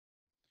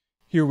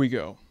Here we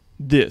go.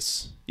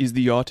 This is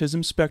the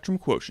Autism Spectrum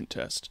Quotient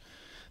Test.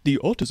 The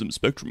Autism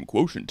Spectrum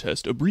Quotient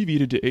Test,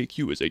 abbreviated to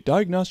AQ, is a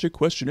diagnostic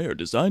questionnaire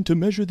designed to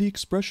measure the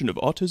expression of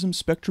autism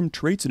spectrum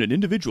traits in an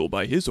individual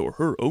by his or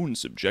her own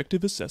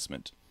subjective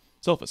assessment.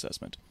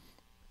 Self-assessment.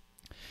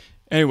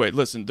 Anyway,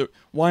 listen,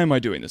 why am I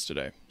doing this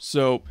today?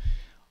 So,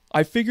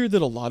 I figured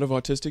that a lot of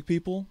autistic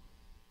people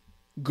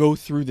go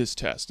through this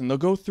test, and they'll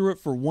go through it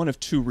for one of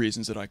two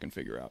reasons that I can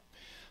figure out.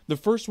 The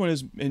first one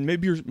is, and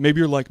maybe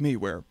you're like me,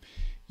 where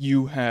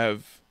you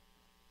have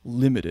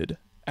limited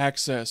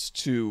access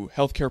to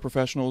healthcare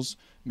professionals.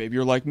 Maybe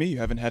you're like me, you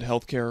haven't had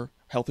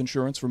health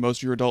insurance for most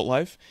of your adult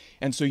life,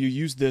 and so you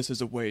use this as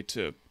a way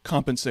to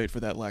compensate for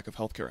that lack of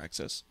healthcare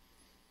access.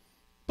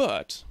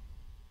 But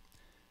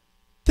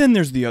then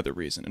there's the other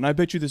reason, and I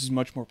bet you this is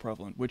much more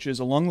prevalent, which is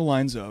along the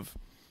lines of,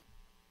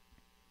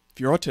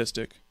 if you're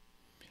autistic,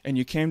 and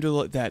you came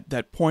to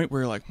that point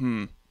where you're like,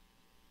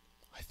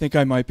 I think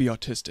I might be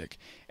autistic,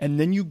 and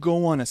then you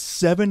go on a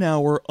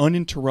 7-hour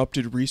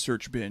uninterrupted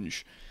research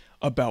binge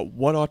about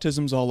what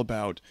autism's all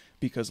about,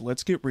 because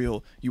let's get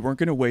real, you weren't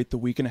going to wait the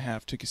week and a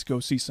half to go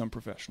see some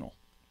professional.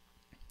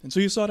 And so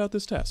you sought out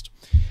this test.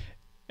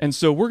 And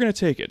so we're going to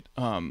take it.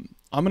 I'm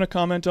going to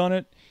comment on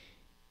it.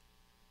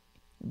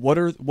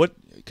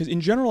 Because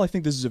in general, I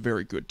think this is a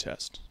very good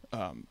test,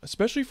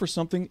 especially for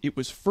something, it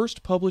was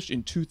first published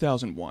in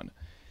 2001.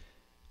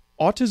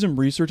 Autism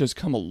research has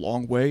come a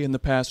long way in the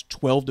past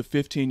 12 to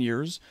 15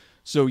 years,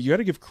 so you got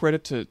to give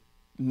credit to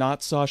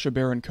not Sacha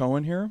Baron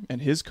Cohen here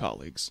and his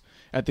colleagues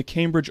at the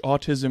Cambridge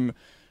Autism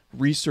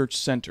Research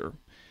Center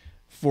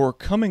for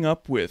coming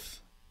up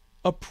with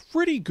a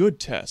pretty good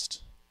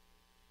test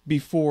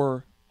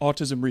before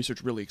autism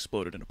research really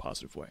exploded in a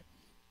positive way.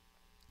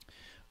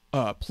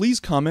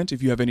 Please comment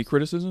if you have any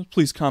criticisms.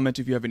 Please comment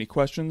if you have any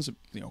questions,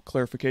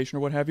 clarification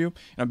or what have you.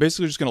 And I'm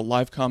basically just going to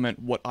live comment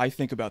what I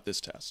think about this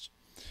test.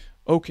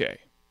 Okay.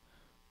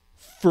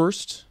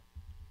 First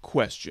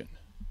question.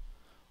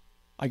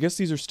 I guess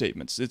these are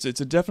statements. It's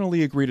a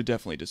definitely agree to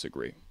definitely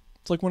disagree.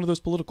 It's like one of those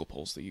political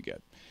polls that you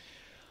get.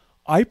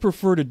 I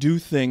prefer to do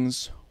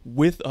things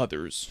with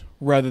others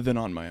rather than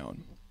on my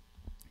own.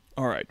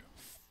 All right.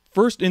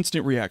 First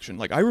instant reaction.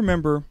 Like, I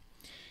remember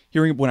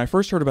hearing, when I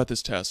first heard about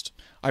this test,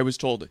 I was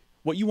told,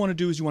 what you want to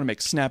do is you want to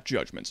make snap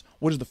judgments.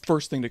 What is the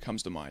first thing that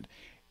comes to mind?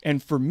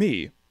 And for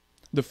me,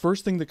 the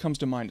first thing that comes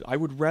to mind, I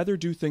would rather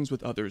do things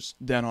with others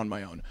than on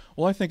my own.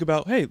 Well, I think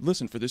about, hey,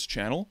 listen, for this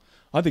channel,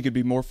 I think it'd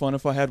be more fun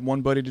if I had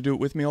one buddy to do it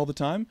with me all the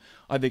time.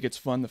 I think it's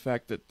fun the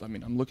fact that,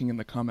 I'm looking in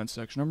the comments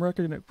section, I'm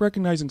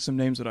recognizing some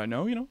names that I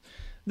know,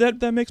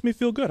 that makes me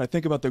feel good. I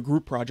think about the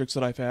group projects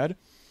that I've had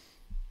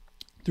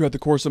throughout the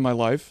course of my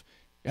life,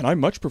 and I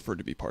much prefer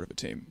to be part of a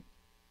team.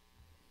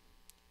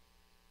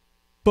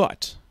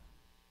 But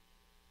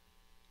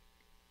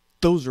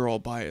those are all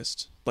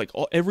biased.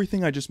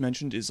 Everything I just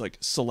mentioned is like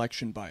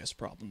selection bias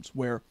problems,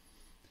 where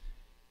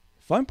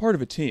if I'm part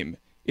of a team,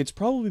 it's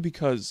probably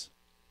because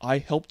I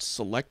helped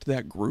select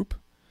that group,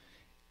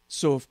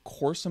 so of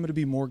course I'm going to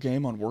be more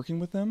game on working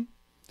with them.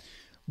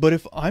 But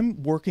if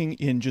I'm working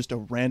in just a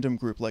random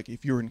group, like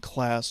if you're in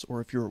class or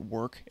if you're at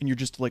work and you're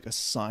just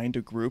assigned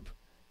a group,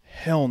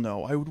 hell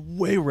no, I would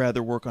way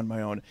rather work on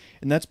my own.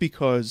 And that's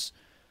because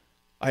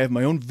I have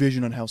my own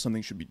vision on how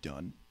something should be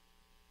done.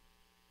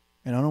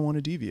 And I don't want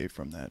to deviate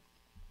from that.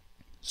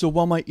 So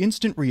while my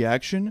instant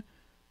reaction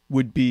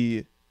would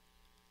be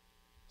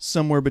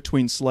somewhere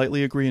between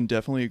slightly agree and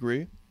definitely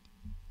agree,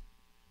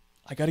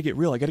 I got to get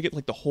real. I got to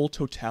get the whole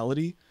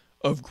totality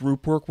of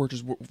group work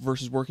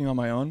versus working on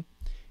my own,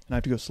 and I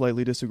have to go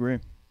slightly disagree.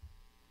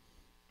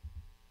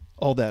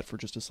 All that for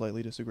just a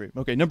slightly disagree.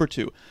 Okay, number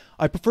 2.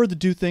 I prefer to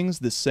do things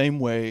the same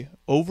way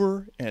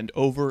over and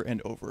over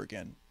and over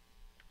again.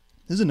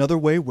 This is another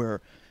way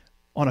where,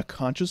 on a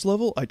conscious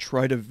level, I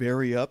try to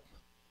vary up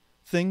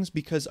things,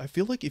 because I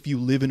feel like if you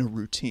live in a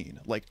routine,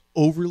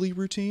 overly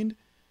routine,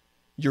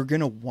 you're going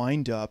to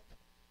wind up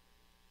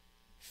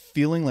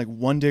feeling like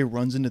one day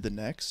runs into the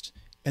next,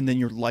 and then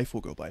your life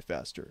will go by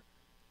faster.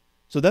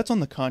 So that's on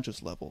the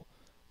conscious level.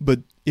 But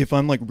if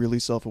I'm really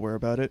self-aware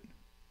about it,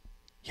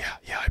 yeah,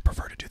 I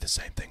prefer to do the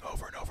same thing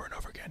over and over and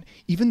over again.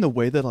 Even the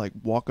way that I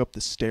walk up the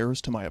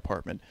stairs to my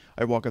apartment,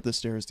 I walk up the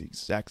stairs the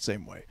exact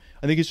same way.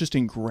 I think it's just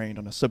ingrained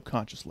on a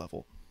subconscious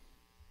level.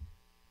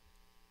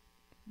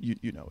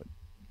 You know it.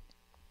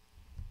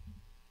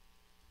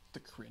 The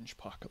cringe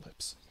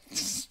apocalypse.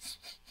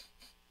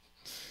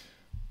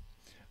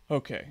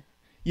 Okay.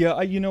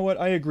 Yeah, you know what?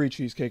 I agree,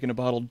 cheesecake in a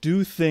bottle.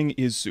 Do thing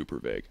is super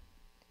vague.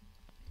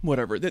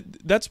 Whatever.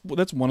 That's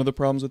one of the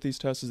problems with these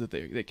tests, is that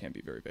they can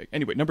be very vague.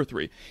 Anyway, number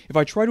 3. If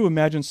I try to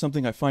imagine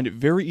something, I find it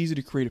very easy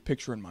to create a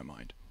picture in my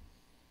mind.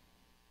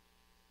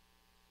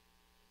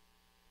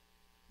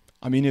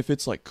 If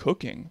it's like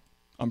cooking,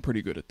 I'm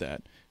pretty good at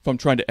that. If I'm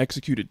trying to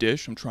execute a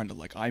dish, I'm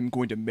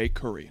going to make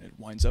curry, and it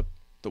winds up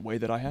the way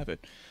that I have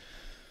it.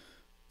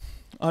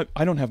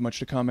 I don't have much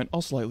to comment.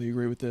 I'll slightly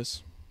agree with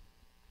this.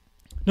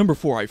 Number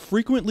 4, I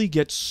frequently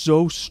get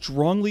so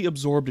strongly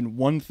absorbed in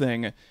one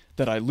thing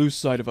that I lose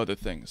sight of other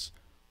things.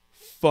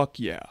 Fuck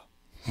yeah.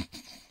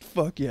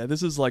 Fuck yeah,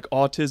 this is like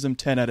autism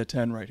 10 out of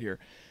 10 right here.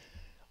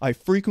 I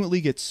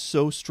frequently get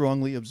so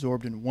strongly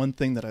absorbed in one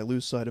thing that I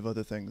lose sight of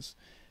other things.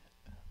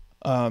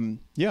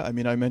 Yeah, I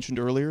mean, I mentioned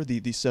earlier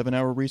the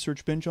 7-hour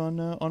research binge on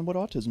what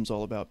autism's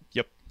all about.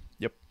 Yep,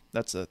 yep,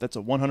 that's a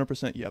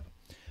 100% yep.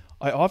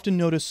 I often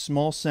notice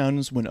small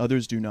sounds when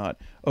others do not.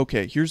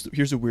 Okay,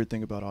 here's a weird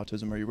thing about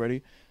autism. Are you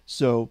ready?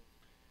 So,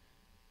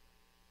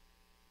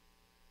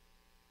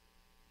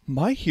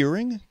 my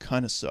hearing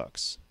kind of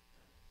sucks,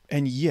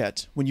 and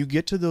yet when you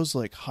get to those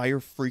like higher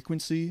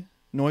frequency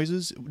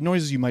noises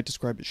you might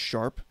describe as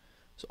sharp,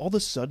 so all of a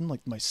sudden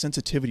like my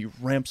sensitivity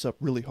ramps up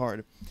really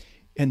hard,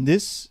 and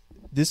this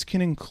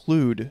can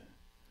include,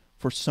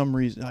 for some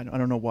reason, I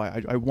don't know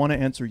why, I want to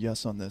answer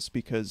yes on this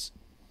because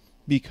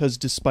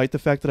despite the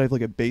fact that I have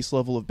like a base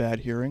level of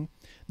bad hearing,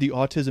 the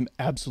autism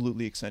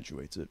absolutely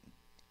accentuates it.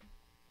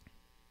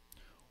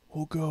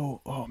 We'll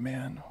go, oh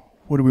man,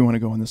 what do we want to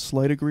go on this?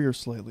 Slight agree or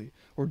slightly?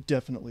 Or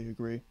definitely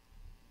agree?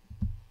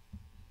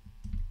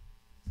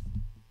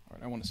 All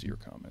right, I want to see your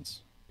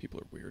comments. People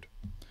are weird.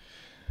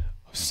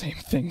 Same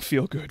thing,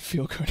 feel good,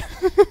 feel good.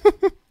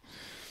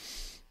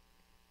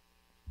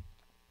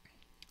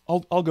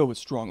 I'll go with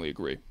strongly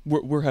agree.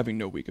 We're having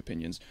no weak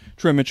opinions.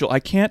 Trey Mitchell, I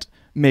can't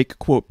make,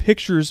 quote,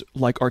 pictures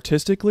like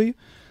artistically,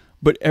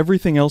 but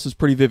everything else is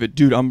pretty vivid.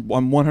 Dude, I'm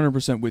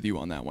 100% with you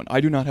on that one. I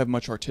do not have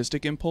much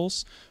artistic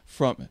impulse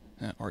from...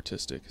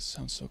 artistic.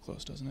 Sounds so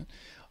close, doesn't it?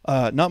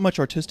 Not much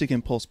artistic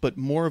impulse, but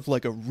more of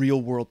like a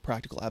real-world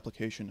practical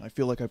application. I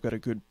feel like I've got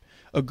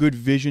a good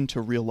vision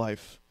to real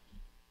life.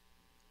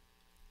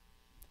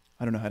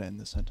 I don't know how to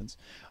end this sentence.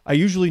 I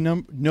usually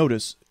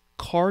notice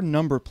car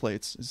number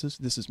plates.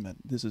 This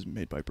is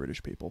made by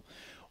British people,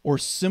 or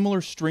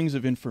similar strings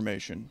of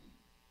information.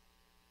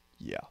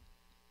 Yeah.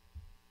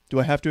 Do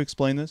I have to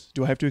explain this?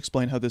 Do I have to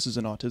explain how this is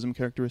an autism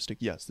characteristic?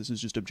 Yes, this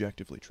is just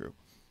objectively true.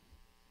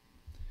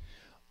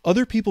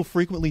 Other people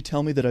frequently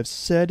tell me that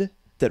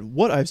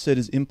what I've said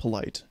is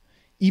impolite,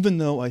 even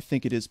though I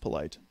think it is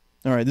polite.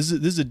 All right, this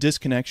is a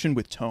disconnection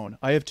with tone.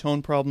 I have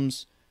tone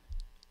problems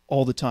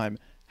all the time.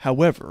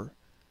 However,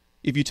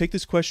 if you take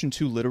this question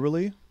too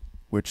literally,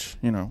 which,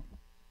 you know,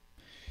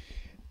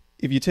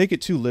 if you take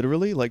it too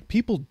literally, like,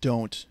 people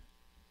don't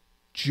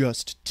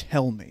just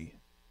tell me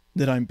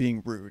that I'm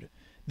being rude.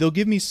 They'll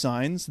give me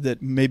signs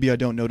that maybe I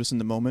don't notice in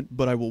the moment,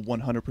 but I will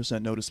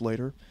 100% notice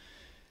later.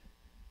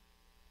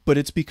 But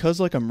it's because,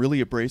 like, I'm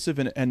really abrasive,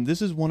 and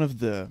this is one of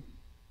the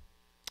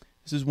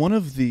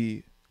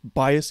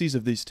biases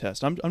of these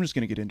tests. I'm just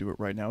going to get into it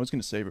right now. I was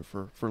going to save it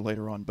for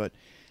later on, but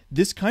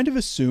this kind of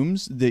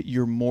assumes that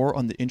you're more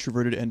on the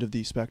introverted end of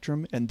the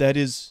spectrum, and that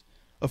is,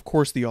 of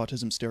course, the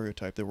autism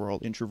stereotype that we're all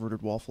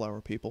introverted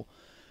wallflower people.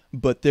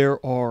 But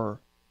there are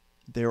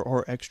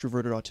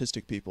extroverted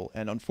autistic people,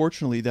 and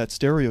unfortunately that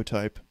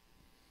stereotype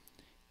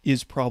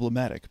is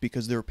problematic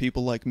because there are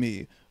people like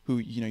me who,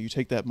 you know, you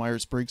take that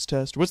Myers-Briggs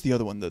test. What's the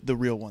other one? The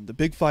real one, the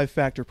big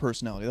 5-factor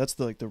personality. That's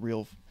the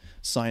real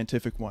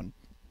scientific one.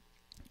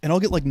 And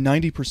I'll get like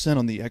 90%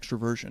 on the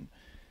extroversion.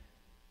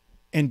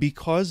 And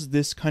because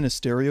this kind of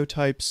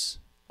stereotypes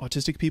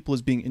autistic people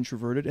as being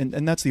introverted,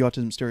 and that's the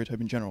autism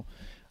stereotype in general,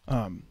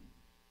 I'm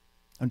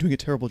doing a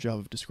terrible job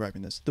of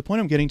describing this. The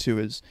point I'm getting to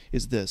is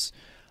this.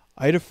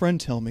 I had a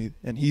friend tell me,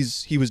 and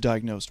he was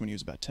diagnosed when he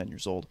was about 10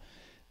 years old,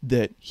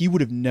 that he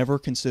would have never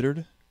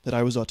considered that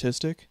I was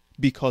autistic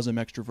because I'm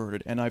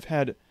extroverted. And I've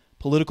had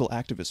political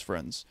activist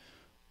friends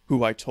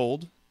who I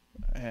told,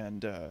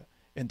 and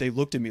they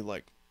looked at me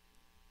like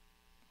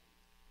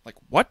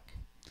what?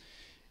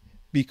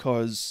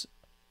 Because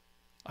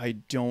I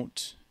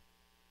don't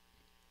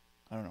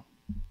know,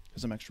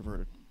 because I'm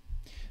extroverted.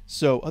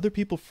 So other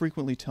people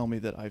frequently tell me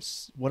that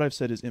what I've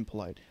said is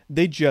impolite.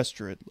 They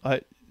gesture it.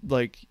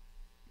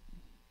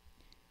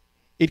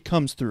 It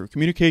comes through.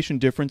 Communication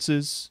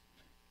differences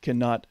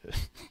cannot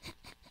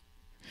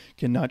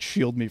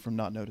shield me from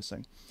not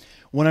noticing.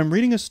 When I'm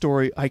reading a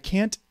story, I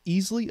can't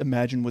easily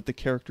imagine what the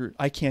character...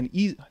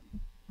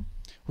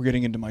 We're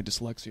getting into my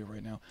dyslexia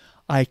right now.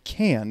 I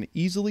can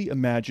easily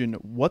imagine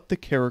what the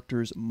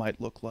characters might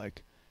look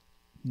like.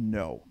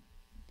 No.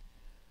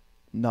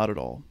 Not at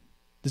all.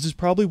 This is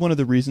probably one of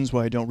the reasons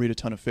why I don't read a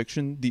ton of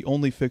fiction. The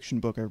only fiction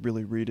book I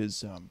really read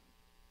is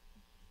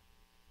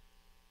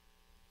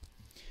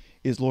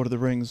Lord of the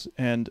Rings,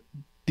 and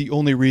the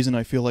only reason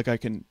I feel like I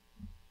can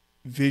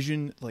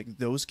vision like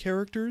those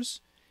characters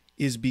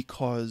is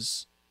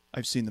because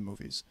I've seen the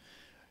movies.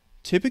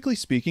 Typically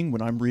speaking,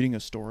 when I'm reading a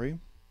story,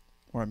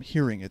 or I'm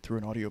hearing it through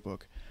an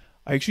audiobook,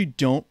 I actually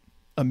don't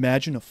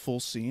imagine a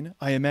full scene.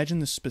 I imagine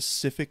the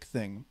specific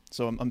thing.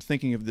 So I'm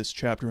thinking of this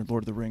chapter in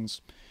Lord of the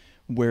Rings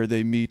where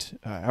they meet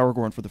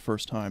Aragorn for the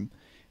first time,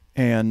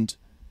 and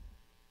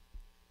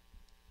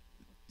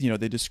you know,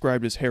 they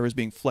described his hair as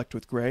being flecked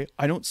with gray.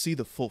 I don't see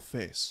the full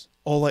face.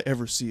 All I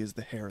ever see is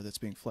the hair that's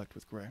being flecked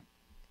with gray.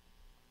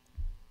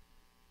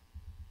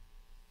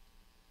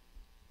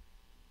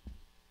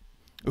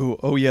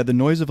 Oh yeah, the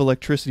noise of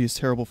electricity is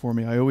terrible for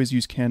me. I always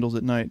use candles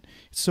at night.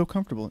 It's so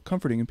comfortable,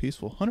 comforting and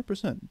peaceful.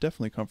 100%,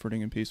 definitely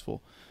comforting and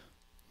peaceful.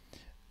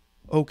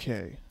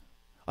 Okay.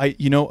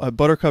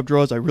 Buttercup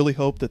Draws, I really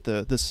hope that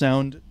the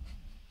sound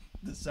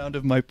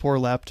of my poor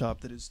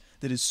laptop that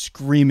is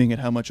screaming at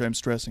how much I'm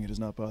stressing it is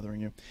not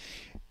bothering you.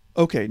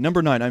 Okay,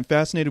 number 9, I'm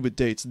fascinated with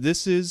dates.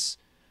 This is,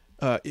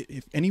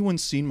 if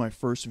anyone's seen my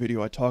first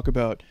video, I talk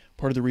about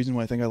part of the reason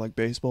why I think I like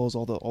baseball is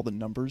all the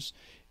numbers,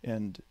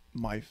 and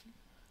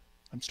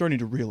I'm starting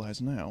to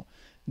realize now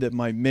that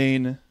my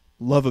main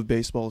love of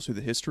baseball is through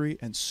the history,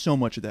 and so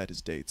much of that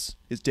is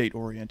date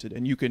oriented,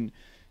 and you can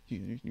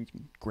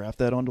graft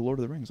that onto Lord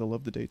of the Rings. I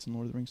love the dates in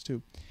Lord of the Rings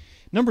too.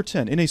 Number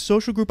 10, in a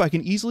social group, I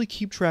can easily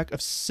keep track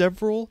of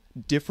several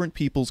different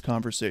people's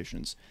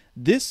conversations.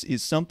 This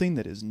is something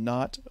that is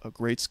not a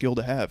great skill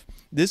to have.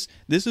 This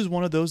is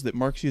one of those that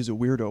marks you as a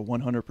weirdo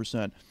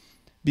 100%,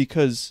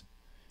 because,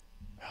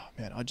 oh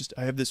man,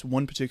 I have this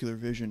one particular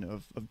vision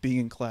of being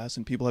in class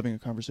and people having a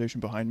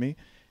conversation behind me,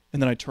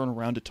 and then I turn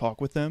around to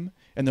talk with them,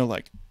 and they're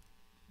like,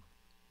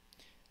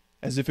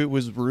 as if it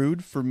was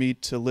rude for me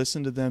to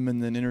listen to them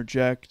and then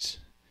interject.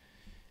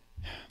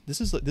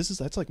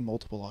 That's like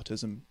multiple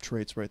autism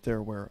traits right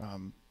there, where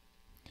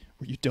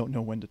you don't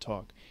know when to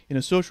talk. In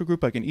a social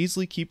group, I can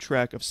easily keep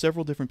track of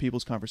several different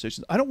people's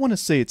conversations. I don't want to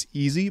say it's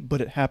easy,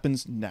 but it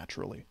happens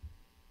naturally.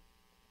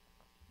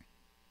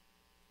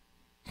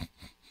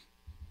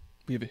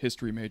 We have a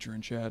history major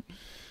in chat.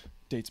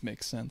 Dates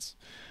make sense.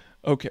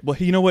 Okay, well,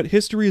 you know what?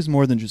 History is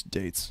more than just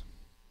dates.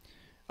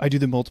 I do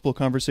the multiple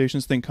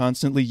conversations thing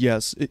constantly.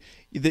 Yes, I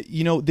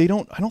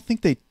don't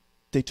think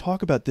they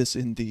talk about this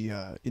in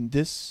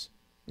this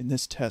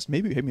test.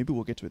 Maybe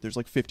we'll get to it. There's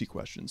like 50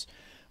 questions,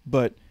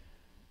 but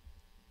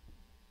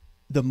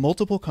the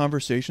multiple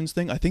conversations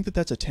thing, I think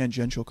that's a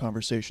tangential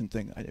conversation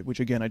thing,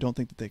 which again I don't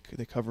think that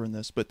they cover in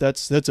this, but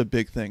that's a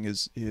big thing.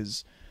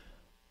 Is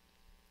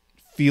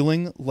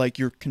feeling like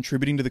you're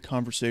contributing to the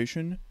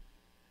conversation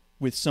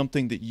with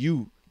something that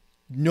you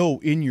know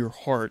in your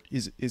heart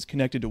is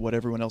connected to what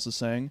everyone else is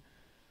saying,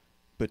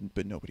 but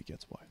nobody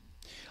gets why.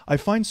 I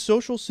find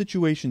social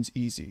situations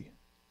easy.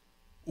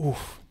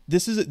 Oof.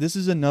 This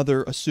is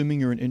another assuming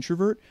you're an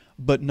introvert,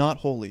 but not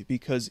wholly,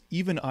 because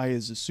even I,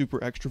 as a super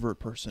extrovert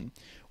person,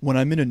 when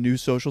I'm in a new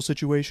social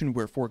situation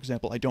where, for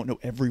example, I don't know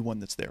everyone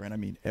that's there, and I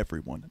mean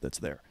everyone that's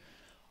there,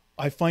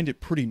 I find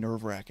it pretty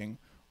nerve-wracking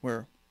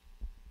where,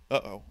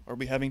 uh-oh, are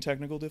we having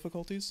technical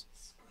difficulties?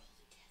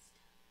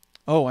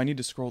 Oh, I need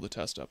to scroll the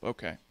test up.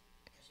 Okay.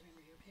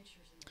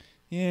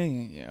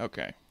 Yeah,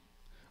 okay.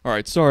 All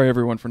right, sorry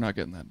everyone for not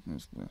getting that.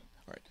 All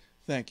right,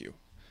 thank you.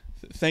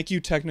 Thank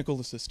you, technical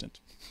assistant.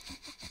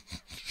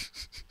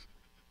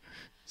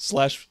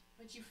 Slash.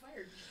 But you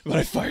fired me. But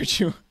I fired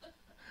you.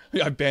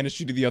 I banished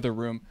you to the other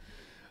room.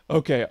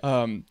 Okay,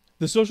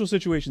 the social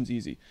situation's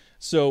easy.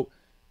 So,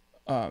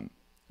 man,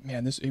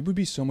 it would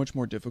be so much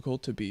more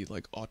difficult to be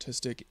like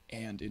autistic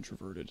and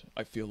introverted.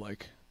 I feel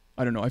like.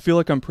 I don't know. I feel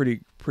like I'm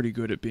pretty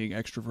good at being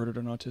extroverted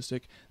and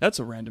autistic. That's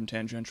a random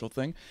tangential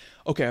thing.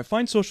 Okay, I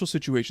find social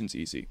situations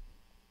easy.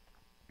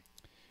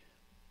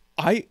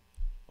 I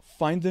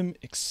find them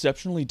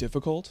exceptionally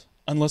difficult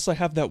unless I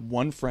have that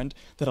one friend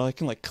that I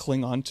can like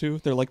cling on to.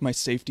 They're like my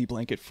safety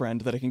blanket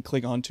friend that I can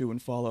cling on to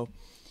and follow.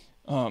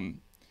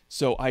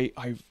 So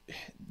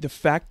the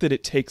fact that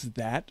it takes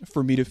that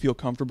for me to feel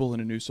comfortable in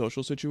a new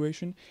social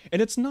situation,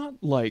 and it's not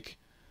like,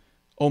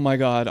 oh my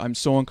God, I'm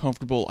so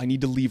uncomfortable, I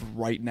need to leave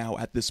right now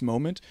at this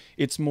moment.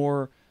 It's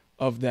more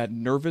of that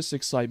nervous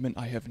excitement.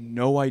 I have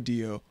no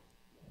idea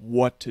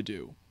what to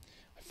do.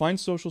 I find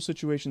social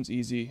situations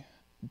easy.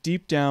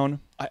 Deep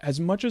down, as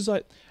much as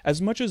I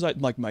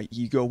like, my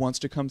ego wants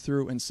to come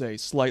through and say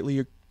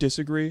slightly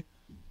disagree.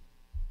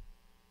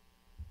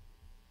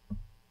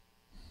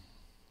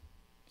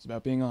 It's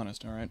about being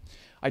honest, all right?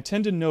 I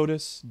tend to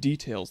notice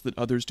details that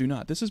others do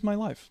not. This is my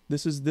life.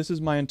 This is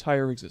my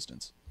entire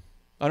existence.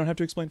 I don't have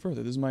to explain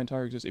further. This is my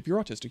entire existence. If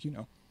you're autistic, you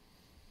know.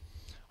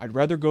 I'd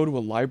rather go to a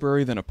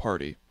library than a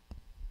party.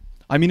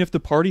 I mean, if the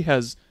party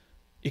has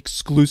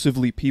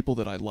exclusively people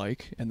that I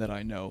like and that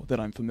I know, that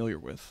I'm familiar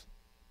with,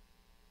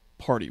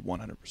 party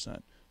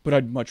 100%. But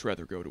I'd much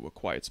rather go to a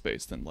quiet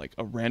space than like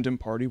a random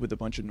party with a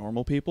bunch of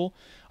normal people.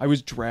 I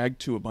was dragged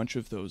to a bunch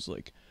of those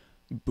like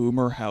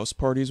boomer house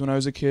parties when I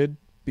was a kid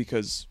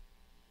because,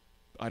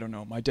 I don't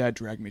know, my dad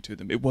dragged me to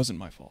them. It wasn't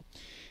my fault.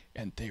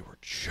 And they were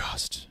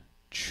just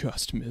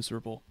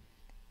miserable.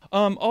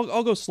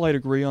 I'll go slight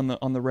agree on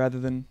the rather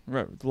than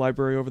the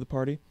library over the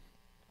party.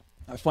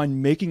 I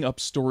find making up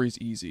stories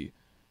easy.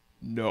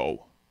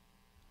 No.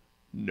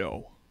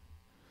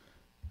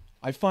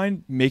 I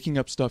find making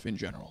up stuff in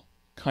general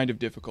kind of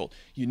difficult.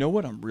 You know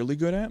what I'm really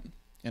good at?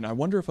 And I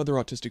wonder if other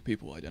autistic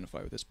people will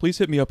identify with this. Please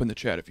hit me up in the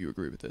chat if you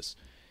agree with this.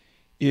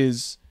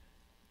 Is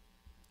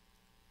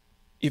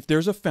if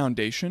there's a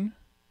foundation,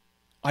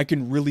 I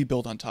can really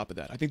build on top of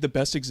that. I think the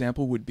best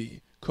example would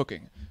be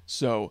cooking.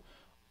 So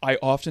I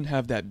often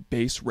have that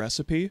base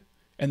recipe,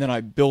 and then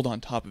I build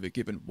on top of it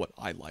given what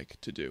I like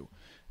to do.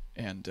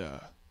 And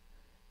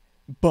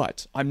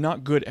but I'm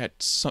not good at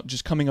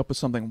just coming up with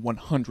something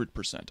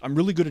 100%. I'm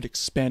really good at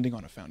expanding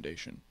on a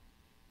foundation.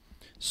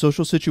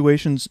 Social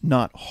situations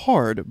not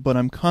hard, but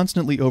I'm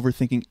constantly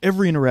overthinking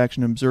every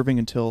interaction and observing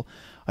until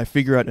I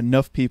figure out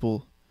enough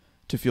people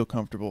to feel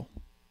comfortable.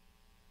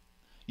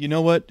 You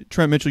know what,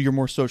 Trent Mitchell, you're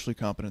more socially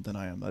competent than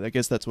I am. I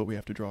guess that's what we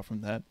have to draw from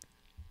that.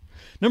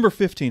 Number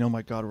 15. Oh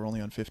my God, we're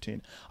only on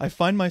 15. I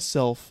find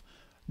myself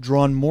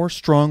drawn more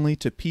strongly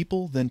to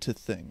people than to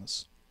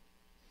things.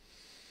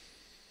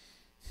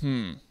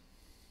 I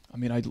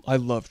mean, I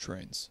love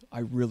trains.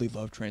 I really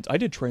love trains. I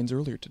did trains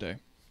earlier today.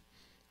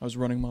 I was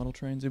running model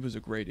trains. It was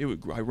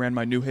I ran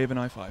my New Haven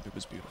I-5. It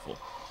was beautiful.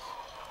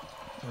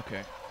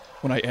 Okay.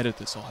 When I edit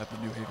this, I'll have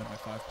the New Haven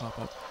I-5 pop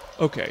up.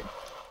 Okay.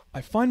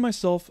 I find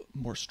myself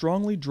more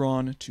strongly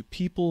drawn to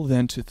people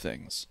than to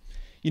things.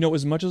 You know,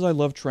 as much as I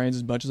love trains,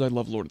 as much as I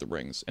love Lord of the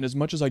Rings, and as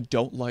much as I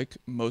don't like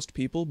most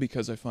people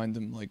because I find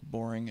them, like,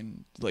 boring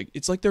and, like,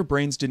 it's like their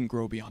brains didn't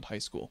grow beyond high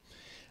school.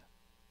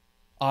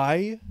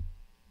 I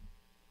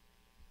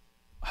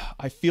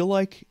feel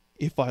like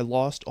if I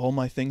lost all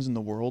my things in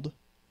the world,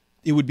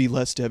 it would be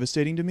less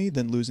devastating to me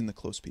than losing the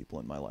close people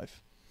in my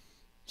life.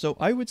 So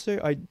I would say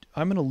I'm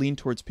going to lean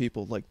towards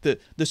people. Like,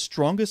 the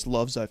strongest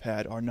loves I've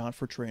had are not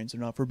for trains,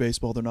 they're not for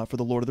baseball, they're not for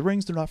the Lord of the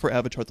Rings, they're not for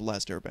Avatar: The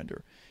Last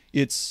Airbender.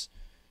 It's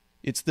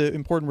the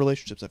important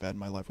relationships I've had in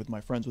my life, with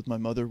my friends, with my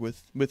mother,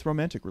 with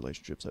romantic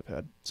relationships I've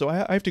had. So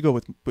I have to go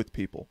with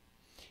people.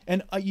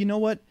 And you know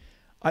what?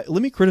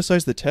 Let me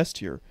criticize the test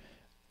here.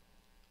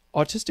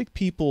 Autistic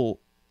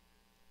people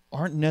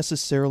aren't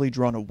necessarily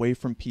drawn away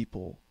from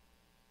people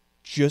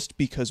just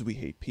because we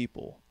hate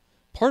people.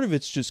 Part of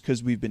it's just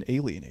because we've been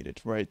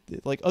alienated, right?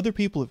 Like, other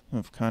people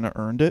have kind of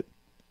earned it.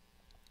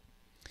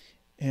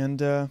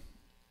 And,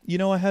 you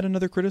know, I had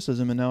another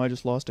criticism, and now I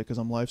just lost it because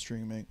I'm live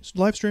streaming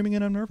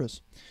and I'm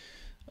nervous.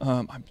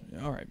 All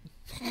right.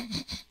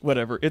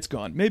 Whatever, it's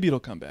gone. Maybe it'll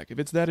come back. If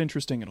it's that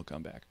interesting, it'll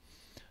come back.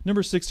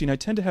 Number 16, I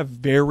tend to have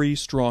very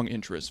strong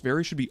interests.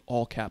 Very should be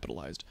all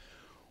capitalized,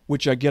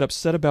 which I get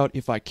upset about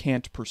if I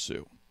can't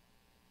pursue.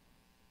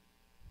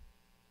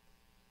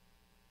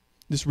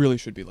 This really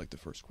should be like the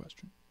first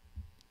question.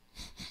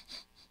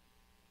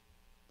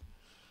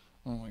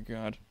 Oh my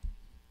God.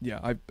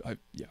 Yeah,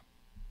 yeah.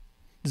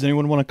 Does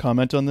anyone want to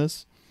comment on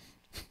this?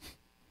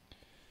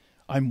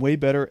 I'm way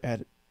better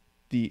at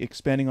the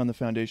expanding on the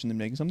foundation than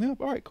making something up.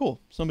 All right, cool.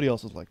 Somebody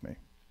else is like me.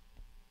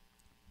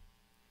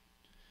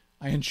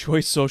 I enjoy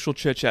social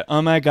chit-chat.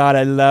 Oh my God,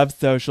 I love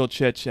social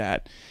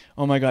chit-chat.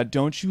 Oh my God,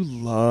 don't you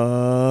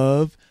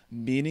love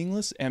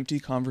meaningless,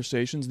 empty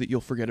conversations that you'll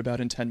forget about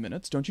in 10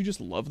 minutes? Don't you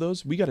just love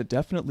those? We gotta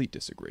definitely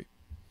disagree.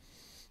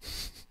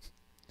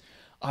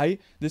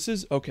 This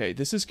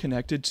is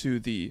connected to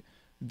the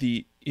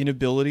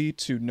inability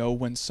to know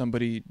when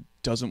somebody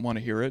doesn't want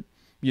to hear it.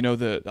 You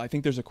know, I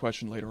think there's a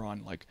question later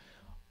on, like,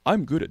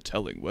 I'm good at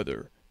telling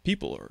whether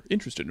people are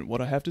interested in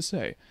what I have to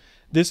say.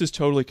 This is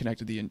totally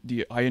connected to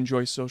the I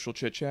enjoy social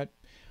chit-chat.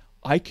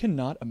 I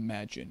cannot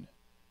imagine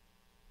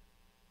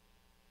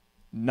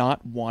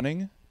not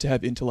wanting to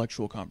have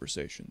intellectual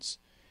conversations.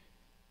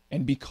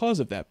 And because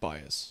of that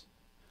bias,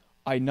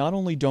 I not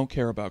only don't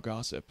care about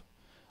gossip,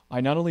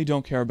 I not only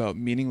don't care about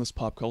meaningless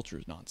pop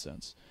culture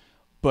nonsense,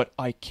 but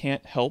I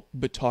can't help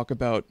but talk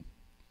about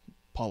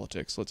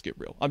politics. Let's get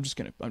real. I'm just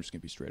gonna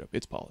be straight up.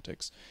 It's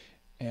politics.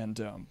 And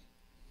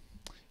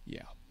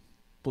yeah.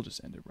 We'll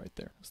just end it right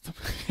there.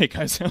 Hey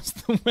guys, how's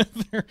the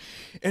weather?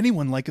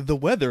 Anyone like the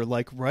weather,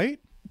 like, right?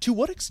 To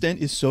what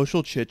extent is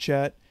social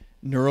chit-chat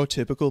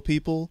neurotypical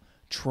people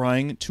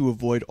trying to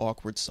avoid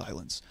awkward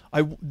silence?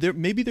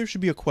 Maybe there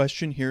should be a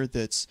question here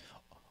that's,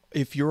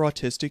 if you're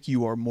autistic,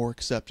 you are more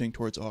accepting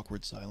towards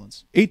awkward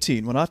silence.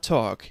 18. When I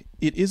talk,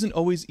 it isn't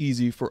always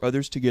easy for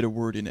others to get a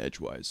word in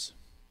edgewise.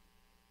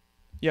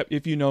 Yep,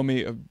 if you know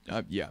me,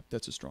 yeah,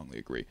 that's a strongly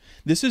agree.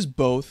 This is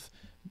both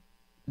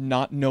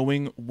not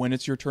knowing when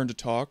it's your turn to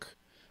talk,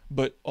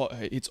 but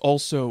it's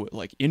also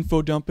like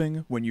info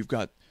dumping when you've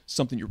got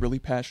something you're really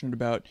passionate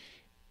about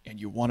and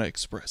you want to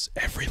express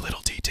every little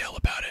detail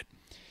about it.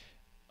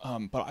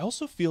 But I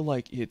also feel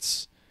like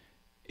it's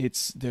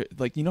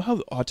like, you know how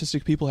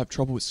autistic people have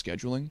trouble with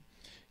scheduling?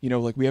 You know,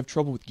 like we have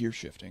trouble with gear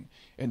shifting.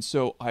 And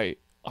so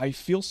I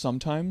feel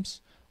sometimes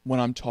when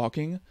I'm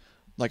talking,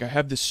 like I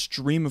have this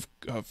stream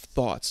of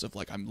thoughts of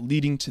like, I'm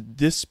leading to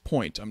this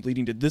point, I'm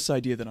leading to this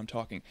idea that I'm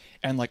talking,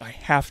 and like I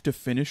have to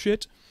finish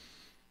it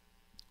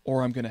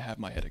or I'm going to have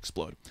my head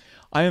explode.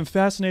 I am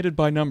fascinated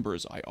by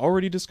numbers. I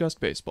already discussed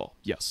baseball.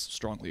 Yes,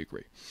 strongly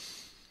agree.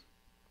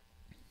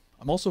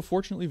 I'm also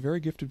fortunately very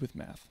gifted with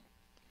math.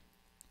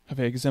 Have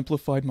I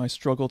exemplified my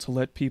struggle to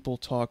let people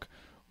talk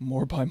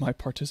more by my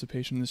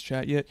participation in this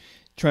chat yet?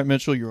 Trent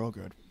Mitchell, you're all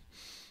good.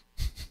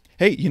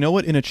 Hey, you know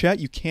what? In a chat,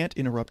 you can't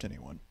interrupt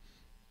anyone.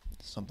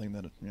 Something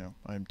that, you know,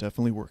 I'm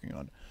definitely working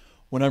on.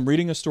 When I'm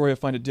reading a story, I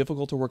find it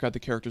difficult to work out the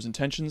character's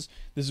intentions.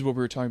 This is what we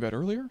were talking about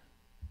earlier.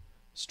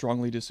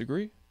 Strongly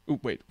disagree. Ooh,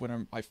 wait,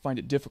 I find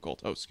it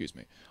difficult. Oh, excuse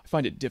me. I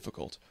find it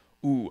difficult.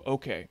 Ooh,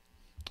 okay.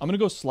 I'm going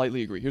to go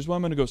slightly agree. Here's why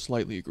I'm going to go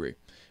slightly agree.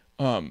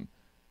 And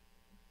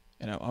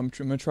I'm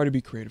going to try to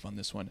be creative on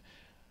this one.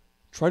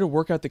 Try to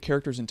work out the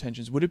character's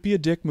intentions. Would it be a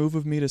dick move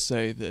of me to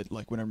say that,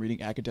 like, when I'm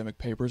reading academic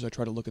papers, I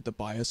try to look at the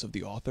bias of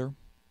the author?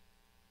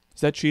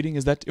 Is that cheating?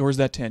 Is that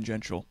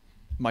tangential?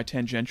 My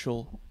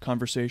tangential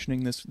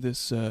conversationing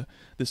this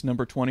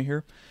number 20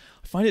 here.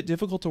 I find it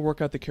difficult to work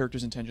out the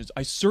character's intentions.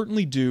 I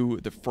certainly do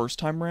the first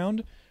time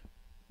round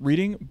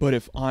reading, but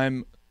if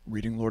I'm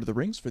reading Lord of the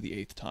Rings for the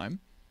 8th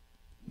time,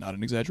 not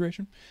an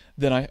exaggeration,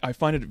 then I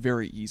find it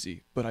very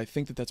easy. But I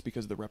think that that's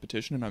because of the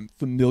repetition, and I'm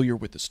familiar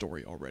with the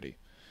story already.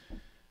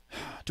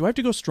 Do I have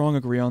to go strong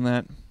agree on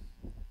that?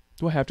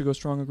 Do I have to go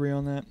strong agree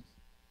on that?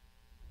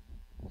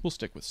 We'll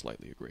stick with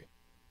slightly agree.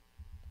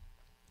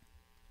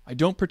 I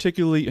don't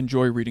particularly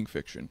enjoy reading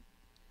fiction.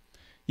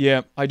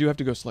 Yeah, I do have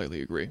to go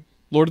slightly agree.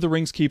 Lord of the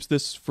Rings keeps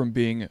this from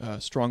being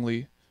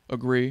strongly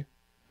agree.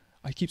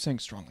 I keep saying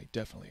strongly,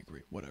 definitely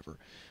agree, whatever.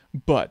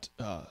 But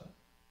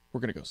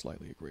we're going to go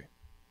slightly agree.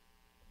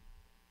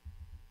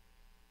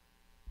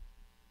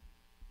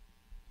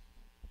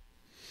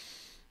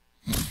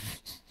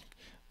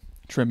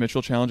 Trim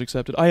Mitchell challenge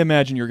accepted. I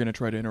imagine you're going to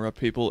try to interrupt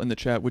people in the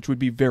chat, which would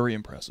be very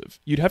impressive.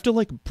 You'd have to,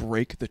 like,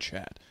 break the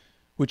chat,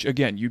 which,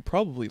 again, you'd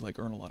probably, like,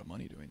 earn a lot of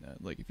money doing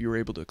that. Like, if you were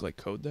able to, like,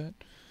 code that.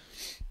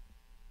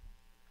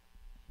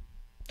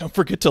 Don't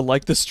forget to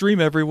like the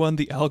stream, everyone.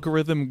 The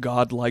algorithm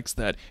god likes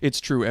that. It's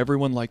true.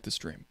 Everyone liked the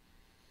stream.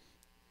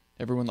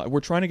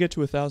 We're trying to get to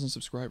 1,000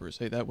 subscribers.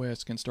 Hey, that way I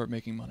can start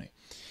making money.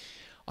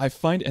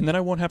 And then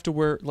I won't have to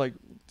wear, like...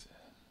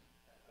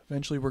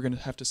 Eventually, we're going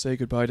to have to say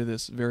goodbye to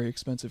this very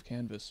expensive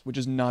canvas, which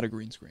is not a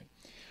green screen.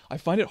 I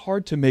find it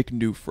hard to make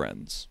new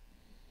friends.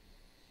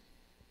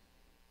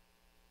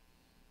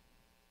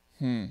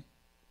 I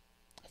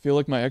feel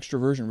like my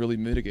extroversion really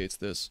mitigates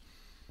this.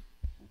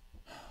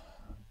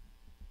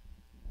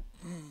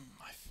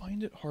 I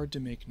find it hard to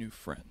make new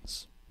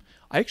friends.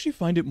 I actually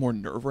find it more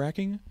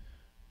nerve-wracking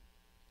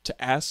to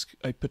ask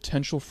a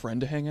potential friend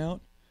to hang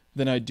out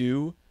than I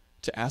do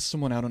to ask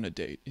someone out on a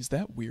date. Is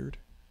that weird?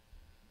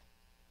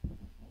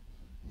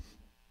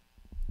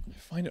 I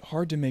find it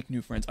hard to make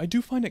new friends. I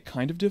do find it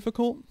kind of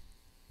difficult.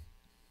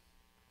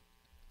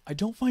 I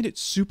don't find it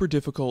super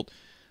difficult,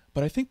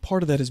 but I think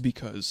part of that is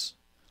because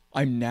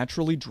I'm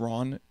naturally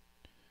drawn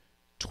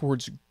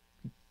towards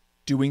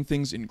doing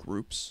things in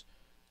groups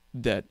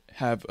that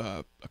have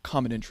a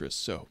common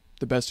interest. So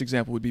the best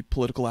example would be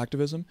political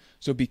activism.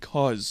 So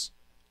because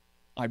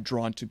I'm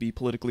drawn to be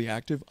politically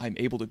active, I'm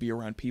able to be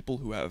around people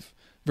who have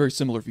very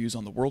similar views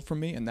on the world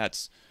from me. And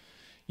that's,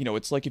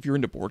 it's like if you're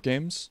into board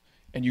games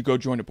and you go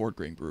join a board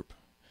game group.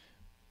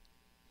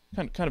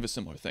 Kind of a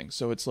similar thing.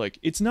 So it's like,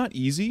 it's not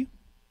easy.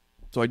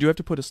 So I do have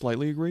to put a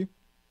slightly agree.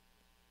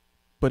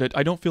 But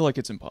I don't feel like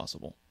it's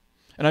impossible.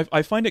 And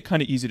I find it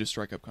kind of easy to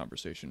strike up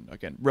conversation,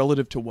 again,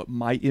 relative to what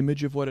my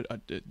image of what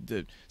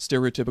the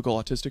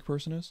stereotypical autistic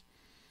person is.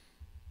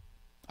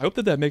 I hope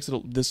that makes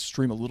this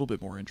stream a little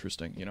bit more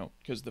interesting,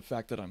 because the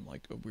fact that I'm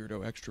like a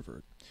weirdo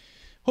extrovert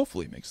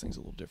hopefully makes things a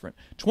little different.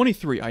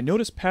 23, I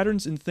notice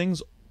patterns in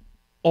things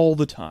all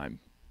the time.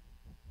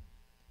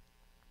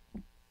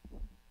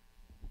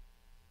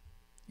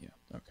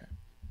 Okay.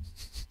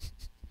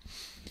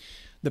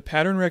 The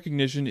pattern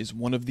recognition is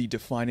one of the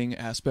defining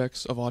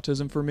aspects of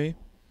autism for me.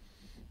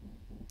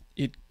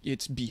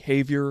 It's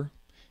behavior,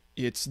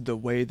 it's the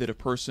way that a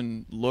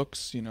person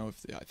looks.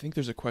 I think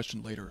there's a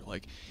question later,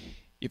 like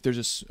if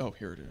there's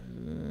here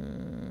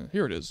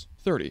it is,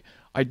 30.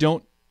 I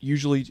don't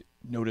usually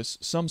notice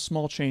some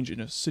small change in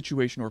a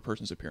situation or a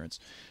person's appearance.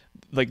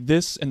 Like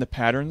this and the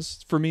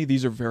patterns, for me,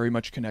 these are very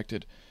much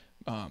connected.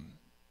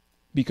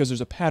 Because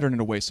there's a pattern in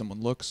a way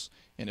someone looks,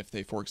 and if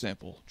they, for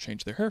example,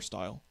 change their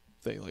hairstyle,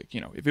 they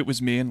if it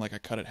was me and like I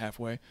cut it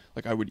halfway,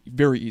 like I would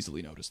very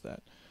easily notice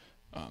that.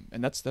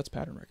 And that's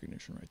pattern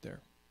recognition right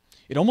there.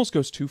 It almost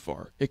goes too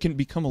far. It can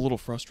become a little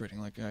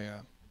frustrating. Like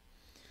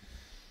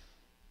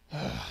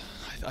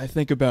I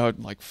think about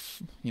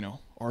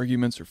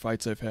arguments or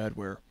fights I've had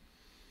where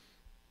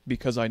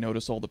because I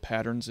notice all the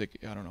patterns, I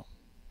don't know.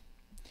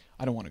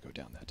 I don't want to go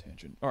down that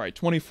tangent. All right,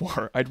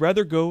 24. I'd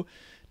rather go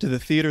to the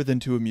theater than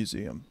to a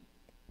museum.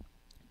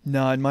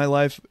 Nah, in my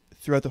life,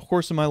 throughout the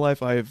course of my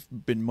life, I have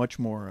been much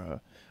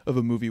more of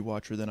a movie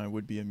watcher than I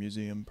would be a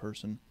museum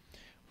person.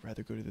 I'd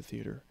rather go to the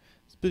theater.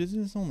 But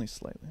it's only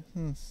slightly.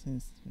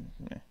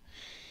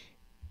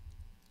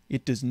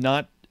 It does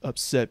not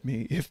upset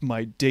me if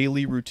my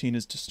daily routine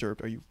is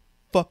disturbed. Are you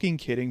fucking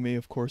kidding me?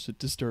 Of course it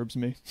disturbs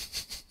me.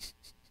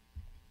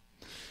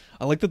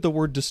 I like that the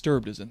word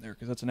disturbed is in there,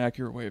 because that's an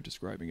accurate way of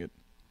describing it.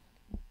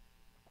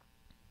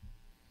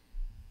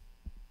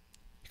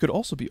 It could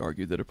also be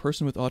argued that a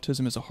person with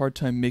autism has a hard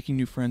time making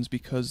new friends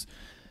because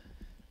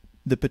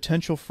the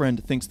potential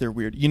friend thinks they're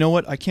weird. You know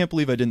what? I can't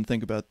believe I didn't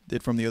think about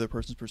it from the other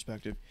person's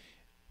perspective.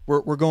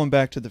 We're going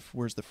back to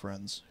where's the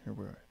friends? Here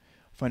I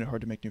find it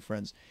hard to make new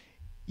friends.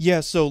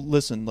 Yeah, so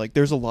listen, like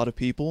there's a lot of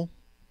people.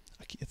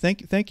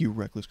 Thank you,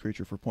 Reckless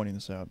Creature, for pointing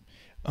this out.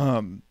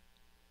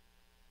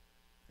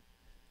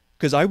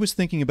 Because I was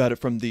thinking about it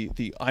from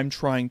the I'm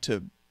trying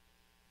to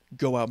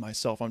go out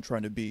myself. I'm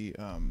trying to be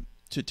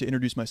to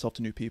introduce myself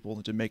to new people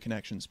and to make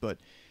connections. But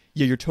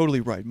yeah, you're totally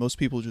right. Most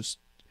people just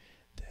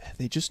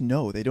they just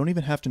know. They don't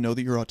even have to know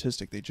that you're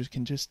autistic. They just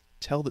can just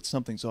tell that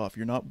something's off.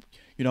 You're not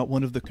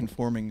one of the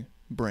conforming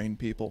brain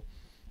people.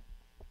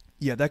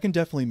 Yeah, that can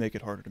definitely make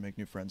it harder to make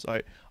new friends.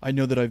 I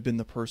know that I've been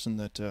the person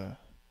that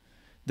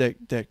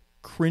that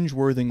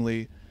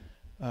cringingly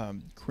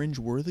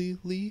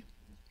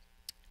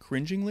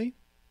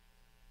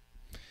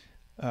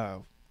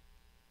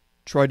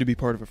tried to be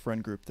part of a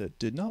friend group that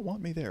did not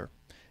want me there.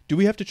 Do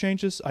we have to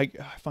change this? I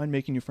find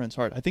making new friends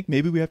hard. I think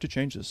maybe we have to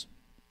change this.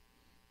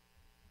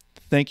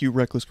 Thank you,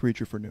 Reckless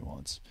Creature, for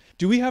nuance.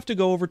 Do we have to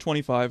go over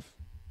 25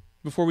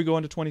 before we go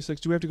on to 26?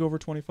 Do we have to go over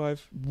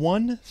 25?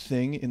 One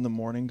thing in the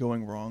morning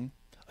going wrong,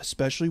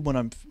 especially when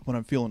I'm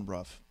feeling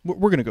rough.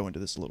 We're going to go into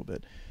this a little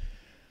bit.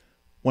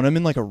 When I'm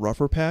in like a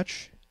rougher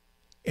patch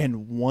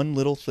and one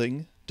little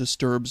thing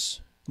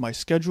disturbs my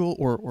schedule,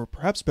 or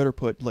perhaps better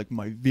put, like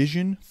my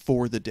vision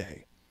for the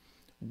day.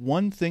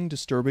 One thing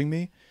disturbing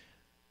me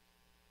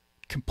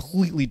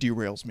completely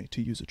derails me,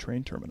 to use a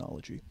train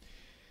terminology.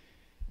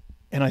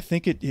 And I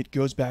think it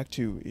goes back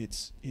to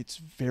it's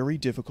very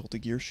difficult to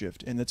gear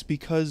shift. And that's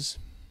because,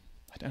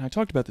 and I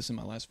talked about this in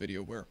my last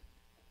video, where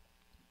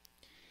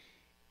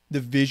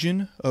the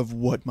vision of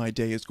what my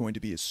day is going to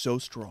be is so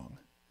strong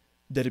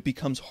that it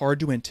becomes hard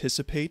to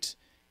anticipate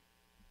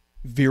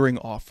veering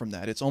off from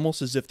that. It's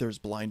almost as if there's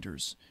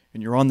blinders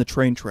and you're on the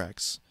train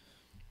tracks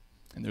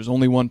and there's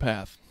only one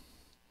path.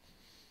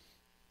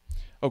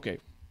 Okay,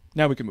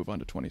 now we can move on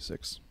to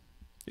 26.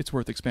 It's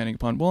worth expanding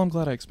upon. Well, I'm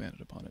glad I expanded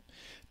upon it.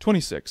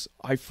 26.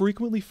 I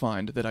frequently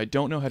find that I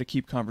don't know how to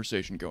keep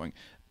conversation going.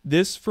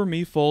 This, for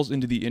me, falls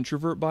into the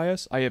introvert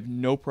bias. I have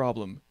no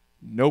problem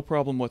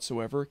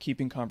whatsoever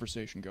keeping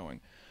conversation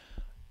going.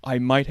 I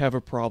might have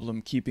a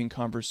problem keeping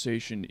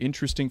conversation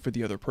interesting for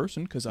the other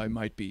person, because I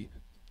might be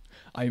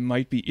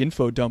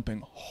info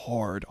dumping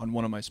hard on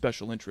one of my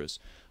special interests,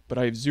 but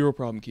I have zero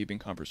problem keeping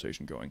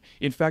conversation going.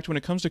 In fact, when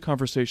it comes to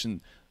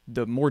conversation,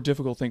 the more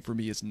difficult thing for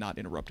me is not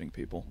interrupting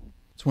people.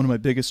 It's one of my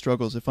biggest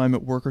struggles. If I'm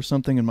at work or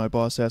something and my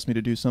boss asks me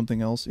to do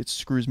something else, it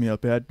screws me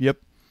up bad. Yep,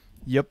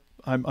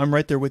 I'm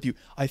right there with you.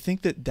 I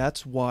think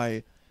that's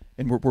why,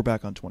 and we're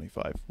back on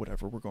 25,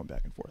 whatever, we're going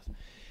back and forth.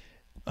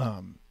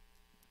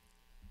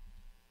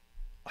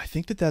 I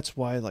think that's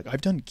why, like,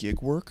 I've done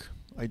gig work.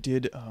 I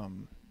think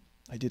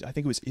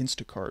it was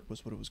Instacart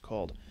was what it was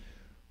called,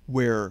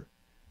 where,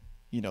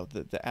 you know,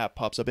 the app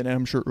pops up, and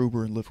I'm sure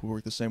Uber and Lyft will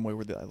work the same way,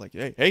 where they're like,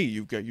 hey,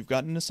 you've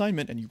got an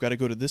assignment, and you've got to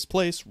go to this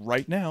place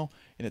right now,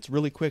 and it's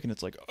really quick, and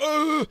it's like,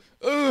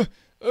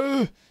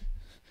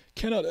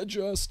 cannot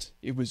adjust.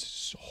 It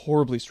was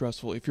horribly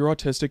stressful. If you're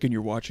autistic and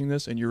you're watching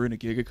this and you're in a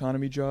gig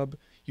economy job,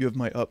 you have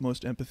my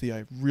utmost empathy.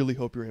 I really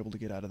hope you're able to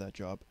get out of that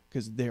job,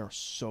 because they are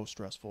so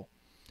stressful.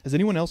 Has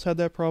anyone else had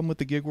that problem with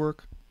the gig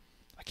work?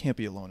 I can't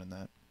be alone in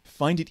that.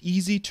 Find it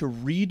easy to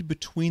read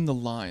between the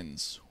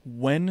lines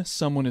when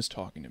someone is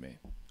talking to me.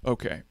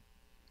 Okay.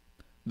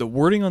 The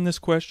wording on this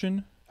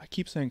question, I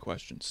keep saying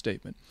question,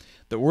 statement.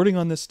 The wording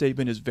on this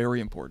statement is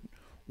very important.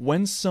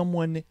 When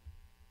someone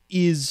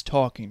is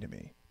talking to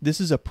me,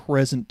 this is a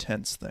present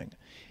tense thing.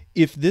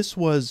 If this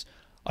was,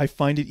 I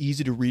find it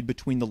easy to read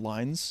between the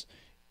lines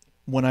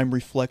when I'm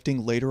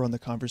reflecting later on the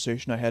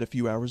conversation I had a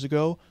few hours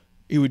ago,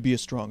 it would be a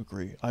strong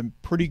agree. I'm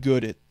pretty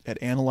good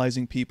at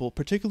analyzing people,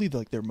 particularly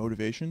like their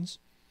motivations.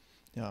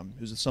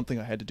 It was something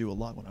I had to do a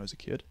lot when I was a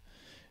kid.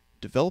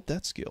 Develop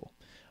that skill.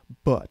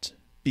 But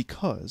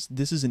because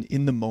this is an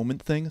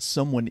in-the-moment thing,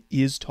 someone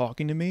is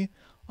talking to me,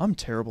 I'm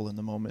terrible in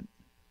the moment.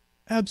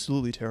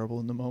 Absolutely terrible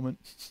in the moment.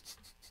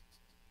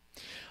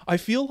 I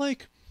feel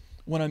like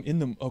when I'm in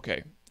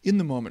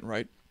the moment,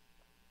 right?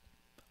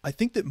 I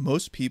think that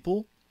most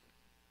people,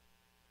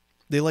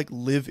 they like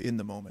live in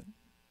the moment.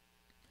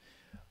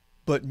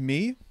 But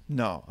me,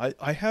 no.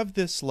 I have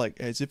this, like,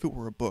 as if it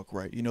were a book,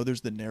 right? You know,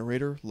 there's the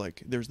narrator,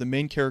 like, there's the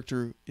main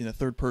character in a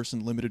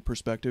third-person limited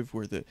perspective,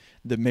 where the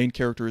main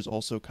character is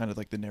also kind of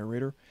like the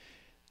narrator.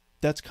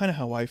 That's kind of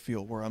how I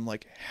feel, where I'm,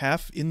 like,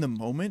 half in the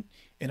moment,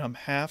 and I'm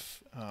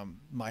half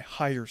my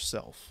higher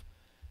self.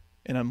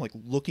 And I'm, like,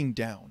 looking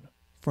down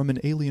from an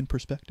alien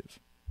perspective.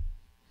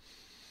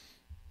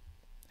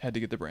 Had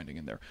to get the branding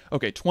in there.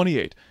 Okay,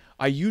 28.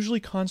 I usually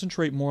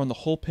concentrate more on the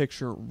whole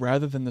picture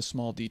rather than the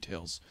small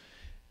details.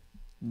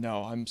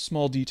 No, I'm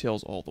small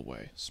details all the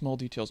way. Small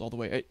details all the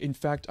way. In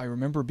fact, I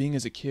remember being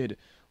as a kid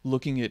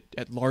looking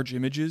at large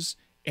images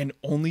and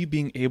only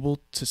being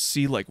able to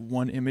see like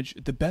one image.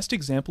 The best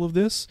example of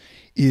this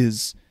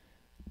is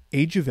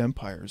Age of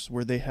Empires,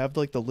 where they have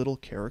like the little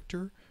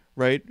character,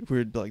 right?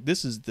 Where like,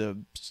 this is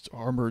the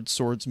armored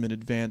swordsman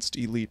advanced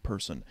elite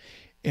person.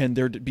 And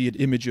there'd be an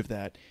image of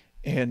that.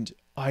 And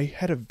I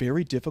had a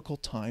very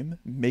difficult time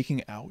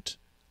making out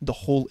the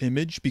whole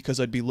image because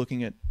I'd be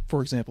looking at,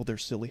 for example, their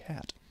silly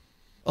hat.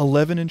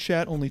 11 in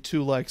chat, only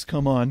 2 likes.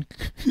 Come on.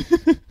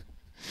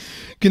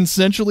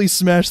 Consensually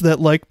smash that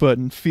like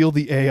button. Feel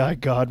the AI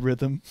God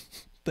rhythm.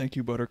 Thank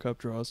you, Buttercup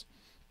Draws.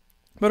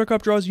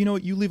 Buttercup Draws, you know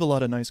what? You leave a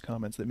lot of nice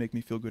comments that make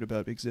me feel good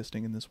about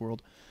existing in this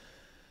world.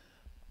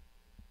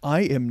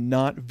 I am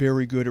not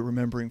very good at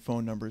remembering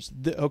phone numbers.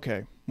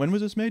 Okay, when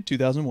was this made?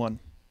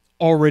 2001.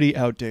 Already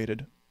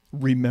outdated.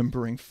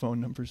 Remembering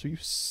phone numbers. Are you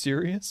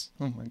serious?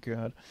 Oh my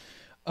god.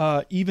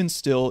 Even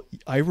still,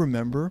 I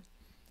remember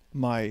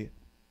my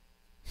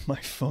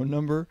phone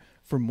number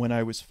from when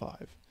I was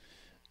 5.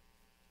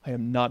 I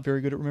am not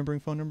very good at remembering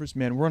phone numbers.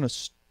 Man, we're on a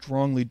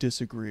strongly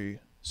disagree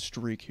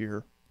streak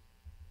here,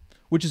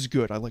 which is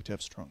good. I like to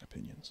have strong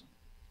opinions.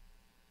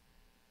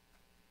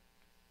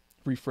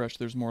 Refresh,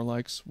 there's more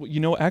likes. Well, you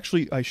know,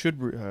 actually, I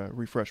should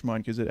refresh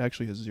mine because it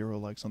actually has 0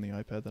 likes on the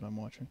iPad that I'm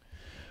watching.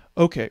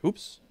 Okay,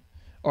 oops.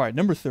 All right,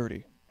 number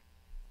 30.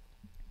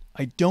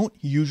 I don't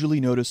usually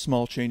notice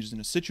small changes in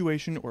a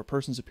situation or a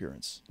person's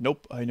appearance.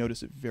 Nope, I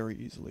notice it very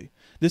easily.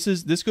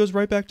 This goes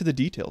right back to the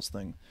details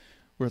thing,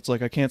 where it's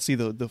like I can't see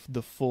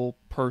the full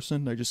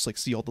person. I just like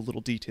see all the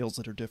little details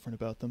that are different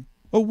about them.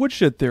 Oh,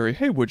 Woodshed Theory.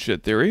 Hey,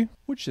 Woodshed Theory.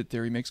 Woodshed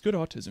Theory makes good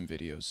autism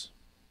videos.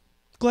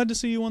 Glad to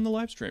see you on the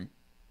live stream.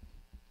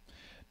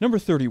 Number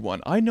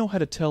 31. I know how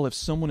to tell if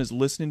someone is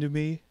listening to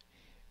me.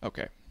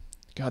 Okay.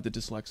 God, the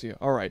dyslexia.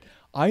 All right.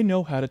 I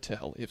know how to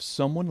tell if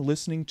someone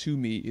listening to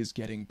me is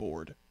getting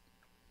bored.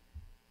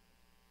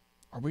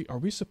 Are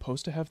we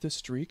supposed to have this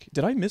streak?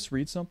 Did I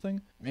misread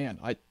something? Man,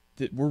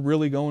 we're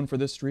really going for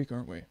this streak,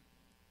 aren't we?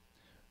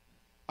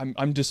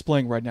 I'm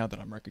displaying right now that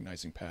I'm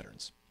recognizing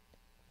patterns.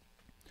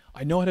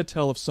 I know how to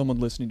tell if someone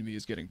listening to me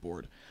is getting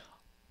bored.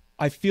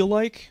 I feel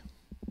like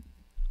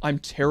I'm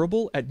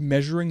terrible at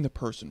measuring the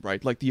person,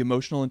 right? Like the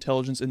emotional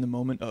intelligence in the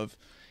moment of,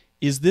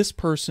 is this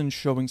person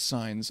showing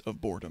signs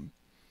of boredom?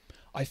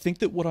 I think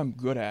that what I'm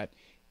good at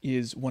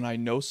is when I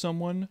know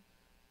someone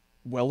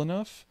well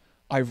enough,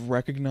 I've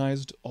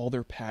recognized all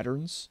their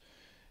patterns,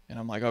 and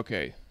I'm like,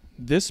 okay,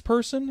 this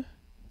person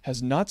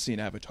has not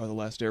seen Avatar: The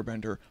Last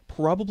Airbender,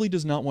 probably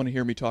does not want to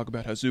hear me talk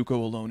about how Zuko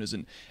alone is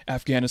an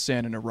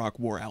Afghanistan and Iraq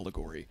war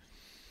allegory.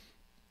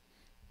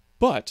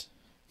 But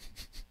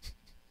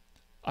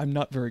I'm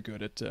not very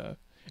good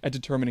at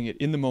determining it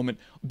in the moment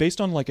based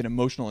on like an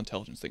emotional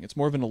intelligence thing. It's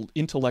more of an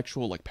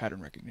intellectual like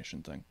pattern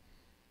recognition thing.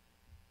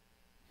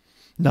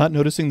 Not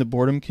noticing the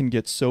boredom can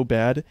get so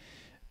bad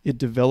it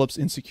develops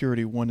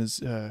insecurity. One is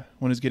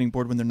getting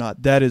bored when they're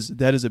not. That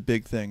is a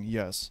big thing.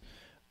 Yes,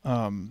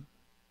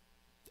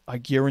 I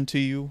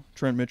guarantee you,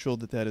 Trent Mitchell,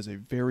 that is a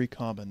very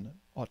common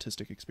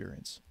autistic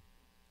experience.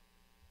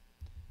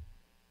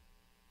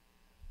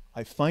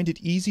 I find it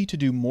easy to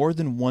do more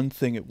than one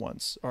thing at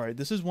once. All right,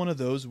 this is one of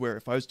those where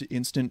if I was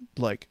to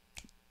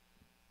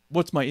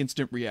what's my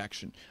instant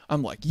reaction?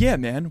 I'm like, yeah,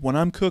 man, when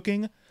I'm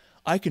cooking,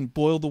 I can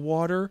boil the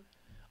water,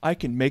 I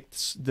can make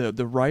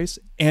the rice,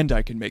 and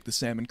I can make the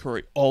salmon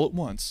curry all at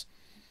once.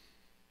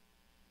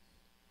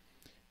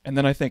 And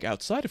then I think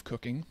outside of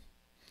cooking,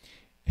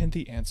 and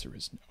the answer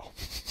is no.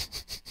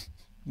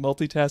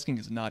 Multitasking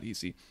is not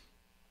easy.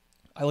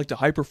 I like to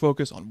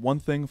hyper-focus on one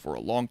thing for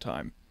a long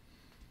time.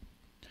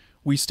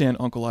 We stand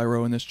Uncle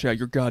Iroh in this chat.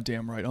 You're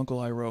goddamn right, Uncle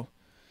Iroh.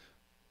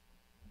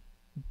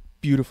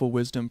 Beautiful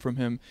wisdom from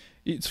him.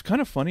 It's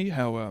kind of funny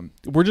how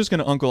we're just going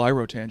to Uncle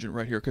Iroh tangent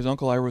right here because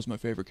Uncle Iroh is my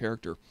favorite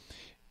character.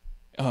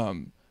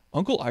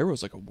 Uncle Iroh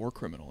is like a war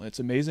criminal. It's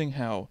amazing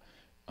how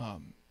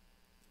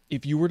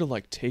if you were to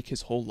like take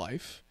his whole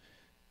life,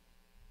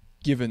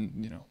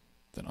 given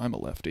that I'm a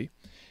lefty,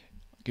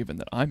 given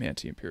that I'm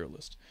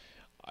anti-imperialist,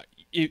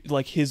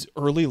 like his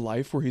early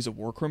life where he's a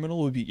war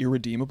criminal would be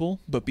irredeemable,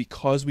 but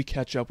because we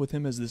catch up with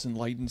him as this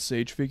enlightened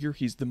sage figure,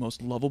 he's the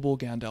most lovable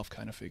Gandalf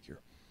kind of figure.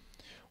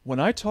 When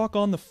I talk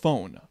on the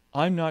phone,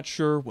 I'm not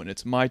sure when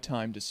it's my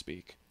time to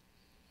speak.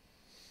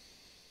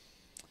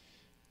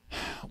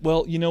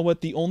 Well, you know what?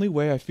 The only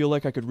way I feel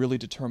like I could really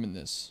determine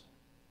this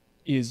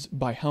is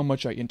by how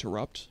much I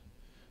interrupt.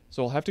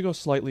 So I'll have to go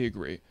slightly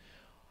agree.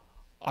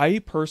 I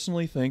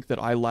personally think that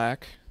I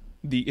lack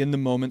the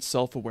in-the-moment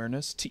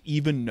self-awareness to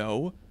even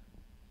know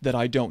that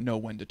I don't know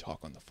when to talk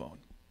on the phone.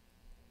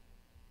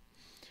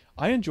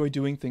 I enjoy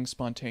doing things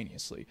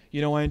spontaneously.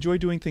 I enjoy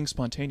doing things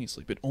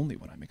spontaneously, but only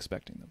when I'm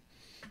expecting them.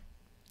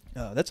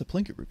 That's a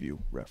Plinkett Review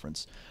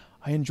reference.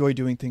 I enjoy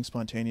doing things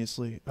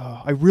spontaneously.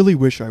 I really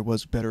wish I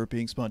was better at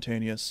being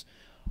spontaneous.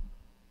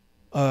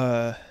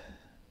 I'm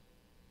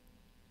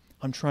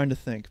trying to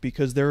think,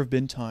 because there have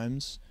been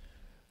times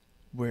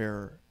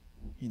where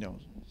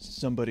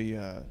somebody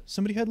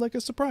had like a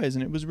surprise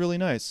and it was really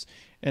nice,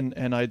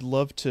 and I'd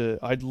love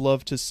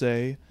to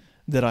say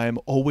that I am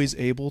always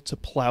able to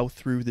plow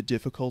through the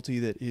difficulty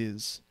that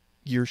is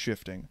gear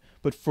shifting,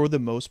 but for the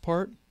most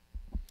part,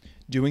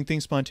 doing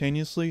things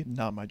spontaneously,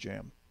 not my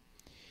jam.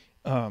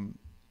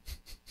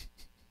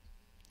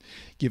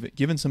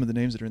 Given some of the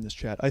names that are in this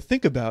chat, I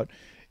think about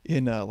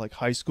in like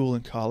high school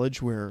and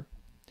college where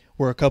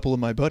a couple of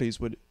my buddies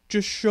would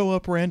just show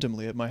up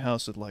randomly at my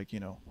house at like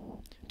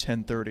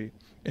 10:30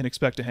 and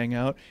expect to hang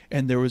out,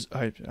 and there was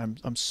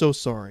I'm so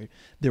sorry,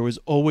 there was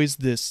always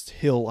this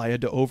hill I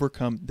had to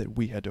overcome, that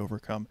we had to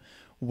overcome,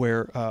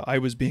 where I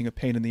was being a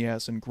pain in the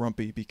ass and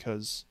grumpy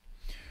because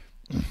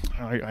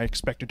I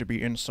expected to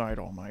be inside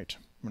all night.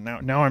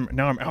 Now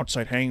I'm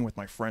outside hanging with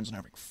my friends and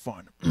having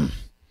fun.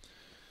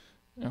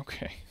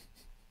 Okay.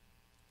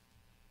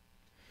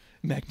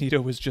 Magneto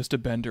was just a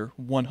bender,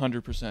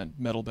 100%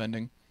 metal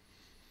bending.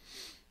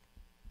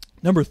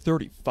 Number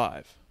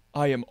 35.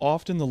 I am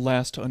often the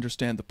last to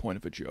understand the point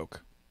of a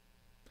joke.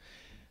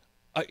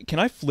 Can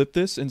I flip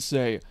this and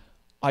say,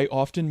 I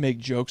often make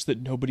jokes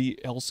that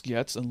nobody else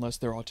gets unless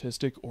they're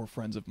autistic or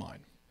friends of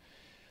mine.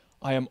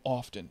 I am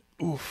often.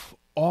 Oof.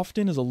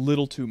 Often is a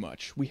little too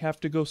much. We have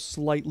to go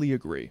slightly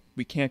agree.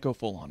 We can't go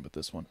full on with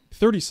this one.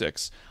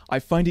 36. I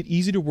find it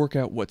easy to work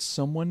out what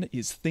someone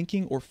is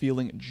thinking or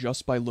feeling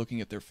just by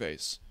looking at their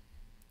face.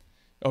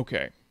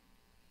 Okay.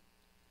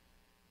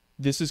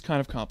 This is kind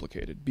of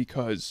complicated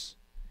because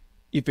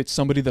if it's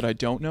somebody that I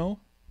don't know,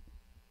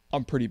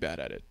 I'm pretty bad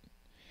at it.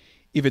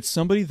 If it's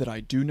somebody that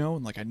I do know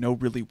and like I know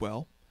really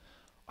well,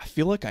 I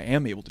feel like I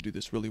am able to do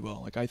this really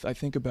well. Like I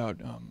think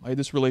about, I had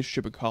this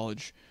relationship in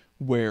college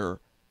where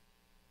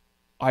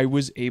I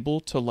was able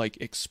to like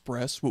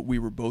express what we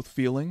were both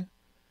feeling,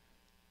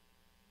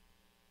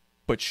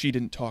 but she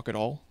didn't talk at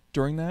all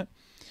during that.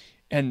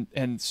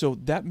 And so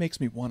that makes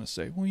me want to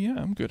say, well, yeah,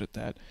 I'm good at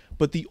that.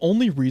 But the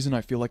only reason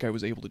I feel like I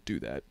was able to do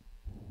that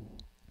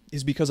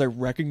is because I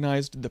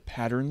recognized the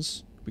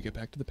patterns. We get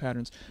back to the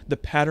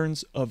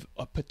patterns of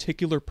a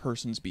particular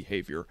person's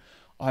behavior.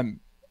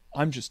 I'm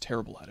just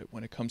terrible at it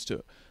when it comes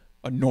to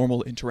a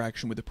normal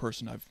interaction with a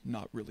person I've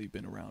not really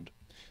been around.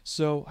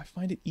 So I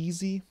find it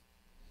easy.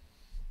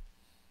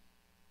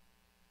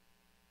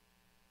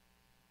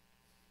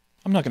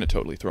 I'm not going to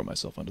totally throw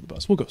myself under the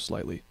bus. We'll go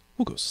slightly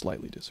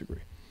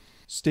disagree.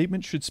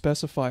 Statement should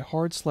specify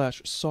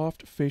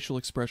hard/soft facial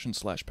expression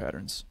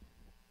 /patterns.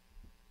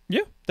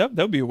 Yeah, that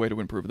would be a way to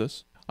improve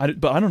this.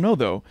 But I don't know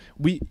though.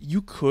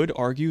 You could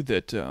argue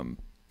that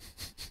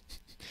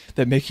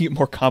that making it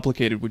more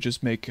complicated would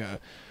just make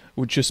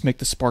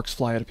the sparks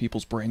fly out of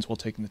people's brains while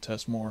taking the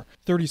test more.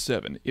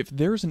 37. If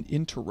there's an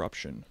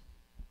interruption,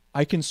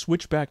 I can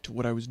switch back to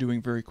what I was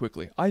doing very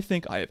quickly. I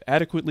think I have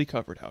adequately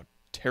covered how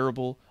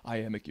terrible I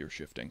am at gear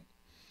shifting.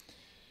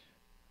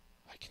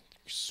 I can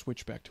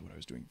switch back to what I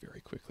was doing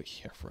very quickly.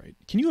 Yeah, right.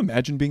 Can you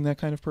imagine being that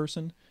kind of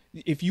person?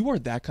 If you are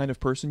that kind of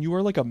person, you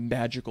are like a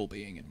magical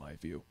being in my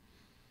view.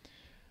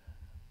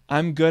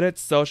 I'm good at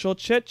social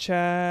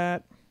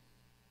chit-chat.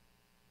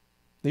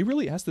 They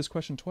really asked this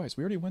question twice.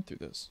 We already went through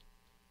this.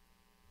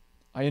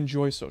 I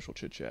enjoy social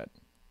chit-chat.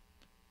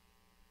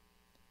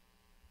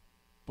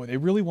 Boy, they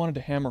really wanted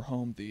to hammer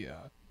home the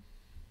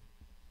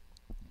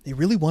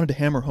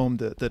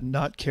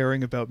not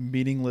caring about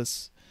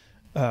meaningless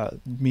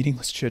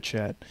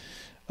chit-chat.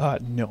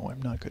 No,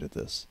 I'm not good at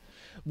this.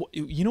 Well,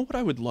 you know what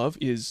I would love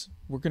is,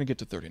 we're going to get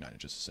to 39 in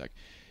just a sec.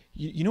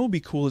 You know what would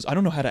be cool is, I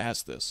don't know how to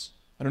ask this.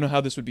 I don't know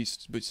how this would be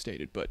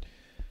stated, but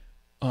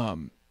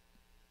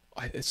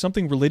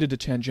something related to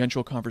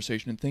tangential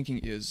conversation and thinking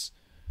is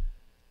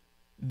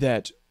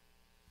that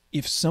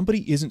if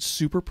somebody isn't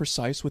super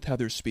precise with how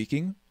they're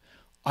speaking,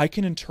 I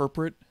can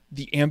interpret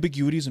the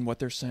ambiguities in what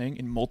they're saying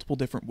in multiple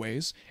different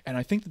ways, and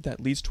I think that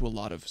leads to a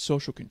lot of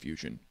social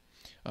confusion.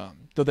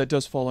 Though that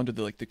does fall under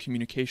the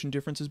communication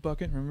differences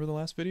bucket. Remember the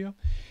last video?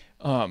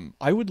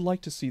 I would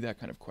like to see that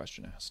kind of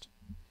question asked.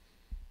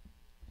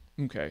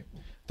 Okay.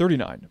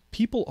 39.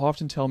 People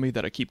often tell me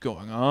that I keep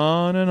going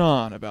on and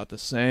on about the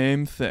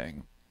same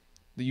thing.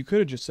 You could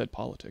have just said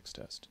politics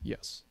test.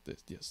 Yes,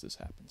 this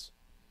happens.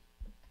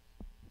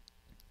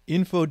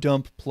 Info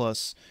dump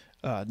plus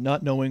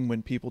not knowing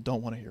when people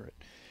don't want to hear it.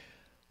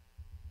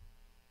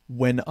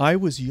 When I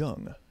was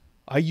young,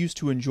 I used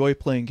to enjoy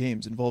playing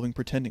games involving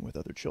pretending with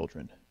other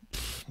children.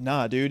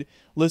 Nah, dude.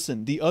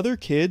 Listen, the other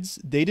kids,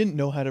 they didn't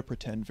know how to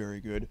pretend very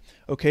good.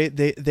 Okay,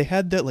 they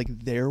had that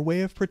their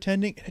way of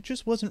pretending, and it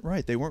just wasn't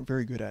right. They weren't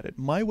very good at it.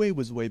 My way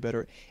was way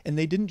better, and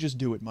they didn't just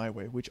do it my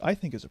way, which I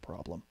think is a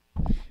problem.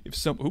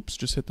 Oops,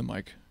 just hit the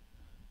mic.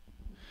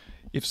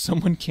 If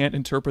someone can't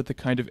interpret the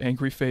kind of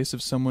angry face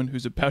of someone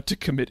who's about to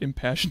commit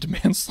impassioned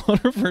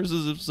manslaughter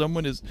versus if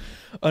someone is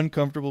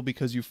uncomfortable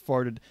because you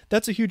farted,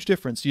 that's a huge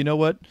difference. You know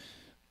what?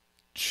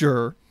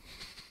 Sure.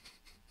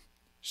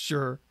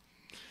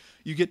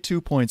 You get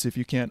 2 points if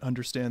you can't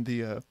understand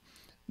the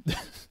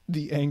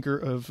the anger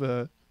of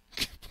I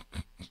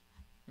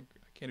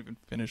can't even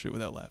finish it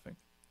without laughing.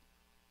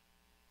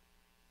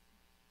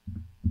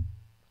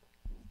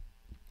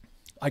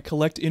 I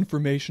collect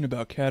information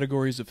about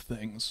categories of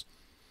things.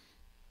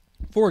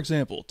 For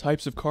example,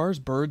 types of cars,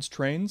 birds,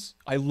 trains.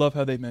 I love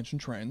how they mention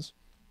trains.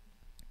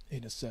 A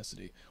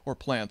necessity. Or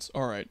plants.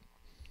 All right.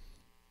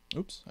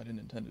 Oops, I didn't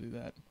intend to do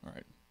that. All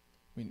right.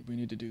 We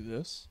need to do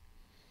this.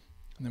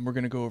 And then we're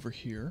going to go over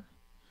here.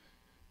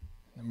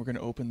 And we're going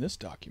to open this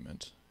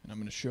document. And I'm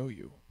going to show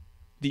you.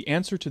 The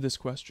answer to this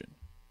question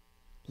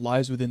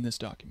lies within this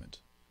document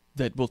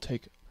that will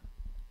take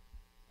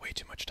way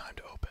too much time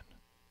to open.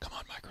 Come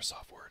on,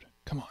 Microsoft Word.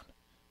 Come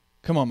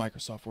on,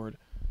 Microsoft Word.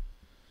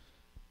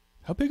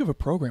 How big of a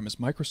program is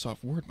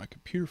Microsoft Word? My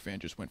computer fan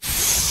just went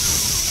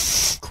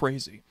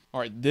crazy. All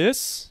right,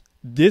 this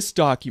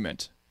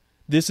document.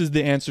 This is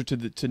the answer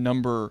to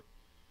number,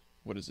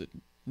 what is it?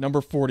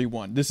 Number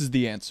 41. This is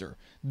the answer.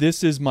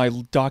 This is my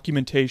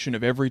documentation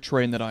of every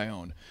train that I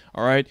own.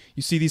 All right?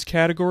 You see these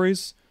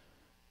categories?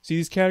 See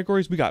these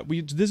categories?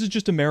 This is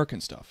just American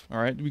stuff, all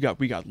right? We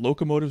got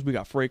locomotives, we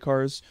got freight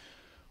cars.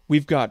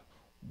 We've got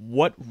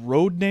what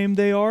road name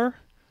they are.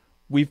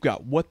 We've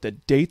got what the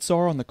dates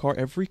are on the car.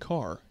 Every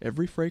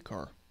freight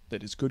car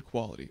that is good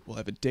quality will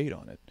have a date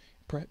on it.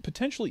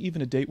 Potentially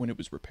even a date when it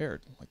was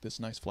repaired, like this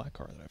nice flat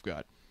car that I've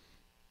got.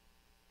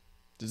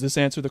 Does this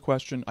answer the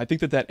question? I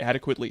think that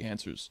adequately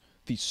answers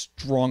the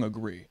strong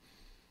agree.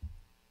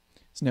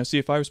 So now see,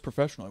 if I was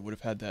professional, I would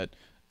have had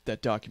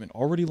that document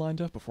already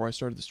lined up before I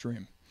started the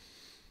stream.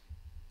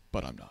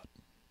 But I'm not.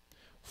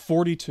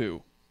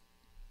 42.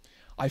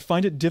 I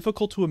find it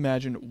difficult to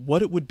imagine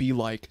what it would be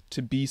like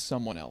to be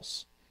someone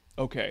else.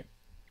 Okay.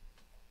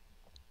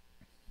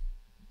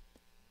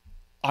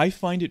 I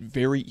find it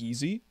very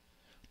easy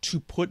to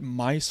put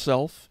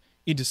myself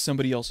into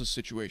somebody else's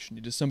situation,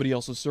 into somebody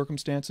else's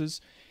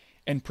circumstances,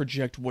 and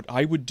project what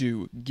I would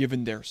do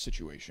given their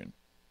situation.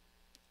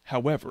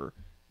 However,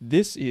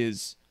 this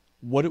is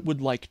what it would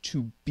like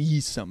to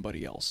be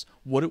somebody else,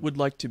 what it would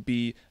like to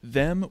be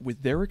them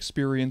with their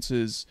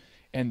experiences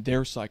and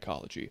their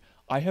psychology.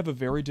 I have a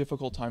very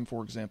difficult time,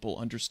 for example,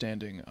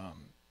 understanding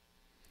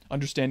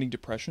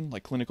depression,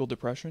 like clinical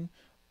depression.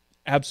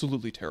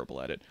 Absolutely terrible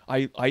at it.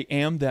 I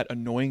am that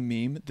annoying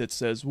meme that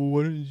says, well,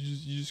 why don't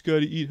you just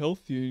got to eat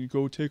healthy and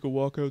go take a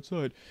walk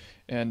outside.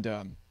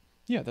 And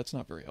yeah, that's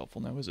not very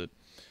helpful now, is it?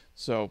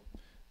 So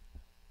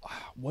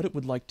what it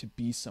would like to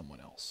be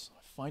someone else.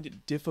 I find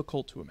it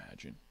difficult to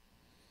imagine.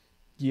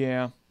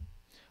 Yeah.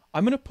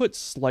 I'm going to put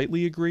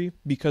slightly agree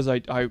because I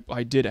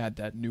did add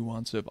that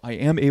nuance of I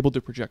am able to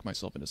project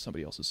myself into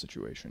somebody else's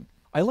situation.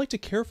 I like to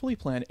carefully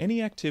plan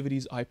any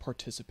activities I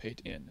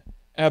participate in.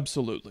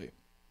 Absolutely.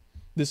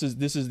 This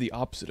is the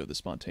opposite of the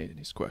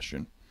spontaneous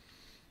question.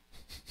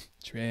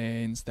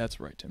 Trains. That's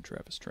right, Tim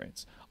Travis.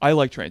 Trains. I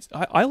like trains.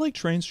 I like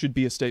trains should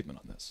be a statement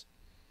on this.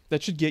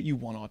 That should get you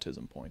 1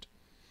 autism point.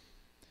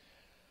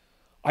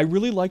 I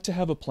really like to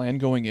have a plan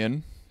going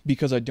in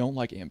because I don't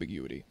like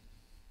ambiguity.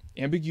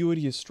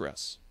 Ambiguity is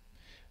stress.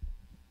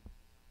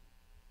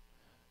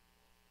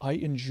 I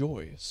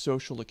enjoy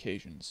social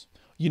occasions.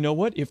 You know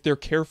what? If they're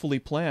carefully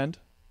planned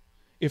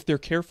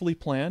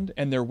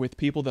and they're with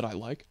people that I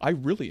like, I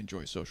really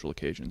enjoy social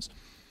occasions.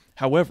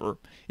 However,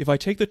 if I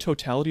take the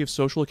totality of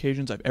social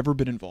occasions I've ever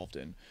been involved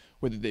in,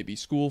 whether they be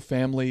school,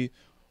 family,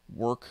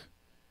 work,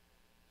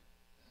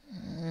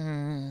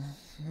 I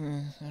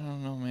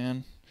don't know,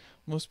 man.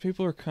 Most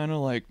people are kind of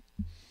like,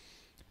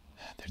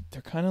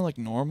 they're kind of like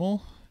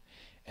normal,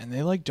 and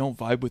they like don't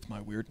vibe with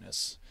my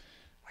weirdness.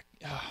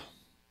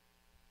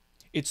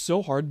 It's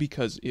so hard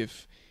because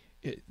if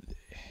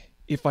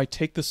I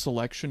take the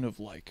selection of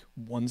like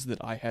ones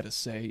that I had a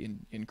say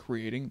in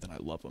creating, then I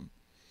love them.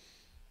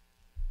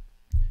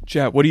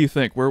 Chat, what do you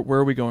think? Where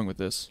are we going with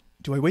this?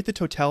 Do I weight the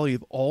totality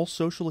of all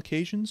social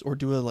occasions, or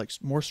do I like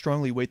more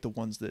strongly weight the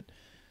ones that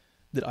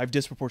I've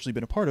disproportionately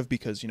been a part of?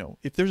 Because, you know,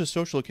 if there's a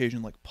social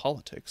occasion like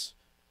politics,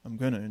 I'm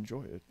going to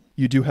enjoy it.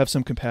 You do have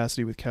some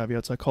capacity with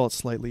caveats. I call it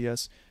slightly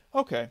yes.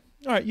 Okay.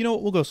 All right. You know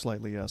what? We'll go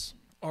slightly yes.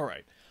 All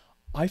right.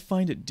 I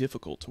find it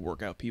difficult to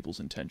work out people's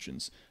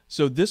intentions.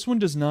 So this one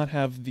does not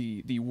have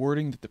the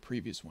wording that the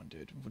previous one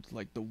did,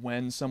 like the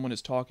when someone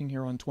is talking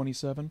here on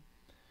 27.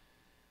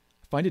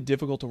 I find it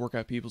difficult to work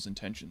out people's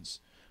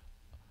intentions.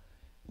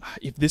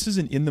 If this is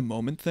an in the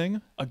moment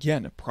thing,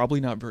 again,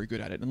 probably not very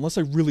good at it. Unless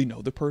I really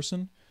know the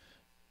person,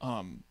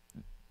 then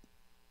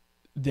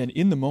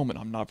in the moment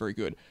I'm not very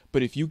good.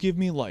 But if you give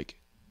me like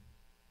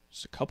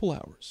just a couple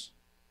hours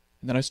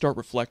and then I start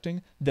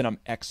reflecting, then I'm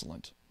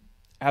excellent.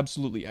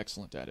 Absolutely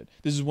excellent at it.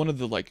 This is one of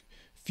the like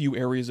few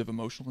areas of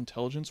emotional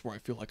intelligence where I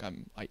feel like I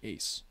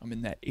ace. I'm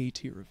in that A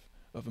tier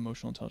of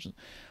emotional intelligence.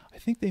 I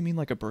think they mean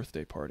like a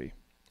birthday party.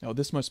 Oh,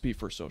 this must be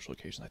for social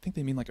occasions. I think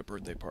they mean like a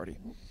birthday party.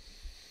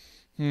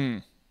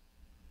 All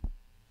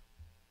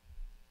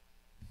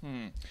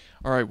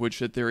right,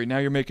 Woodshit Theory. Now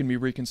you're making me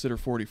reconsider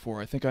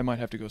 44. I think I might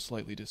have to go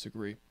slightly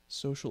disagree.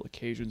 Social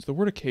occasions. The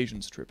word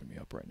occasions tripping me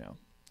up right now.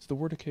 Is the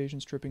word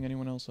occasions tripping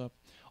anyone else up?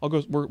 I'll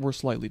go. We're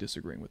slightly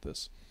disagreeing with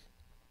this.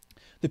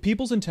 The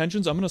people's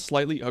intentions, I'm going to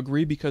slightly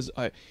agree because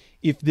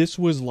if this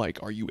was like,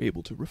 are you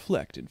able to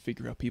reflect and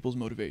figure out people's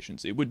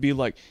motivations? It would be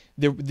like,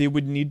 there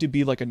would need to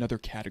be like another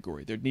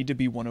category. There'd need to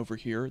be one over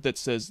here that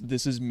says,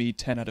 this is me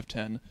 10 out of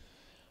 10.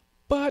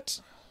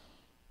 But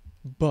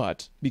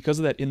because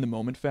of that in the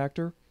moment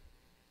factor,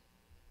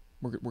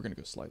 we're going to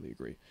go slightly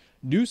agree.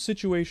 New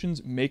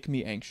situations make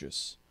me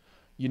anxious.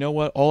 You know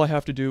what? All I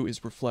have to do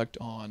is reflect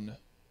on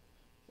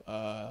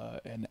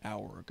an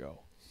hour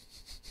ago.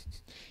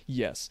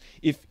 Yes.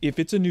 If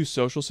it's a new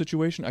social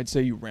situation, I'd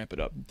say you ramp it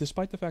up,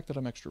 despite the fact that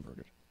I'm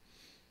extroverted.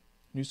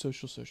 New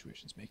social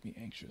situations make me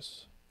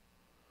anxious.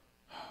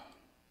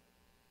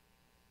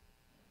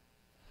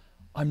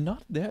 I'm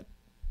not that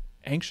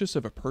anxious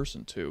of a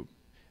person, too.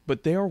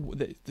 But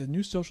the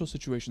new social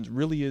situations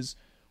really is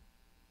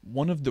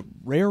one of the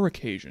rare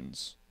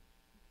occasions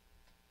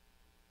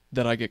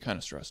that I get kind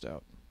of stressed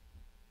out.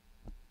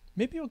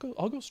 Maybe I'll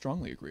go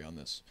strongly agree on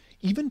this.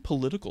 Even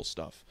political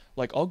stuff.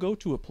 Like, I'll go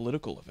to a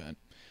political event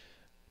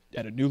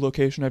at a new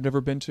location I've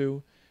never been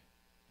to.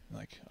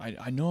 Like,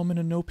 I know I'm going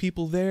to know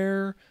people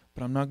there,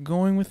 but I'm not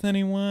going with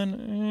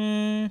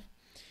anyone.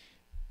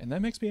 And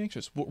that makes me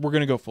anxious. We're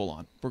going to go full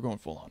on. We're going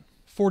full on.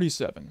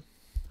 47.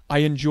 I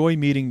enjoy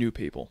meeting new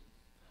people.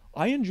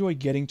 I enjoy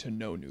getting to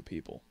know new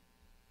people.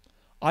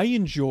 I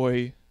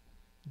enjoy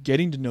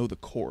getting to know the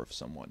core of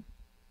someone.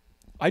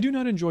 I do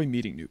not enjoy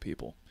meeting new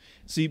people.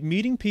 See,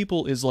 meeting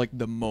people is like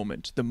the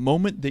moment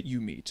that you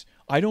meet.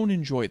 I don't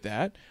enjoy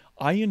that.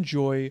 I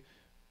enjoy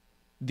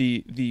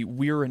the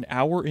we're an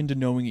hour into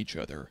knowing each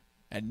other,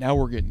 and now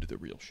we're getting to the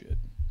real shit.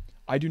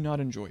 I do not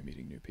enjoy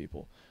meeting new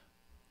people.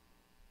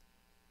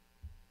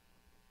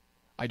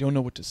 I don't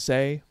know what to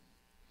say.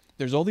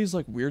 There's all these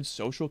like weird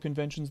social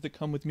conventions that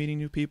come with meeting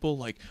new people.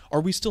 Like, are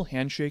we still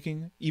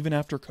handshaking even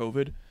after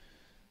COVID?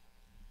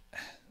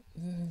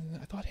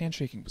 I thought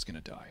handshaking was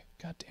going to die.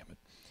 God damn it.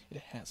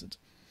 It hasn't.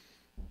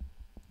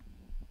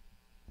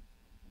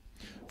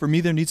 For me,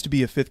 there needs to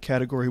be a fifth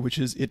category, which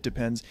is it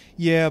depends.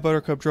 Yeah,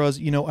 Buttercup draws,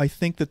 I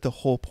think that the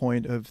whole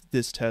point of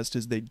this test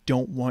is they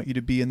don't want you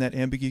to be in that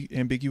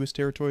ambiguous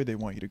territory. They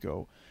want you to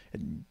go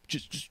and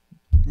just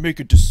make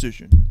a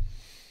decision.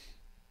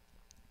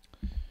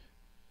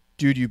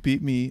 Dude, you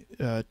beat me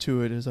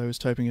to it as I was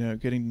typing it out.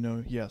 Getting to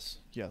know, yes.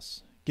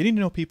 Getting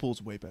to know people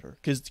is way better.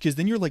 Because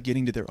then you're like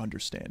getting to their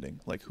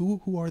understanding. Like,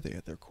 who are they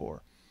at their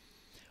core?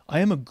 I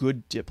am a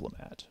good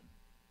diplomat.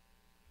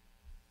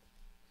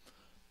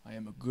 I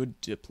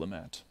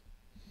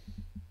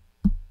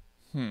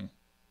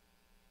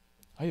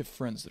have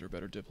friends that are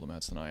better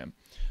diplomats than I am.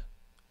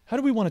 How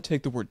do we want to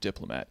take the word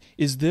diplomat?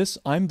 Is this,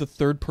 I'm the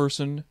third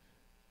person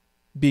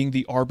being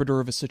the arbiter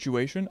of a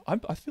situation?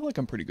 I feel like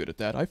I'm pretty good at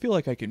that. I feel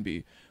like I can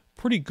be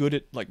pretty good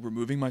at like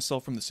removing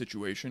myself from the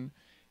situation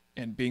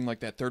and being like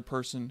that third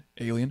person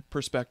alien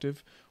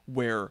perspective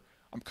where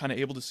I'm kind of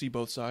able to see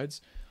both sides.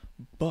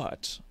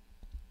 But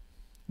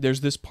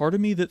there's this part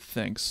of me that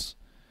thinks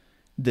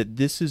that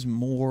this is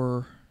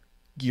more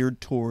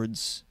geared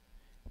towards,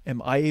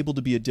 am I able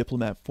to be a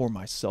diplomat for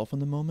myself in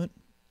the moment?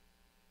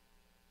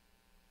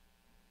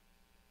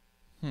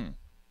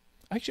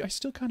 Actually, I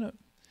still kind of,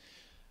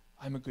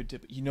 I'm a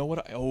good You know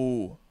what?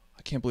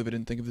 I can't believe I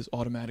didn't think of this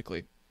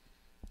automatically.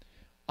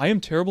 I am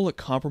terrible at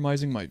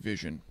compromising my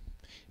vision.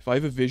 If I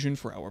have a vision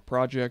for how a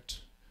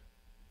project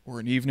or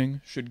an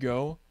evening should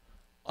go,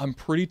 I'm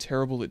pretty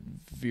terrible at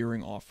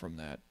veering off from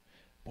that.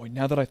 Boy,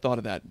 now that I thought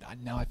of that,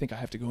 now I think I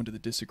have to go into the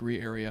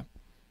disagree area.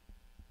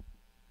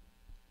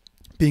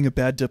 Being a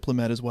bad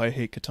diplomat is why I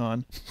hate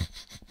Catan.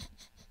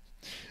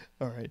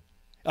 All right.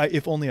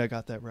 If only I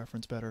got that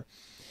reference better.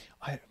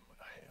 I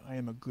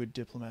am a good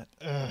diplomat.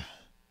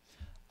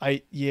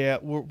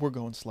 We're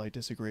going slight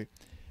disagree.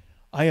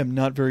 I am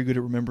not very good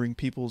at remembering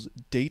people's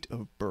date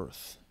of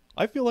birth.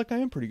 I feel like I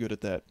am pretty good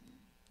at that.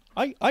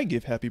 I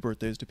give happy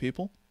birthdays to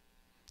people.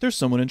 There's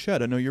someone in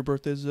chat. I know your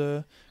birthday's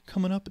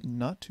coming up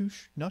not too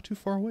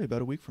far away,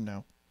 about a week from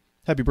now.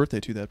 Happy birthday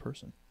to that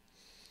person.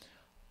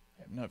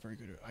 I'm not very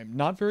good at it. I'm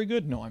not very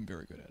good? No, I'm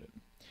very good at it.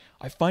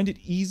 I find it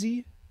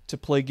easy to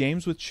play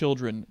games with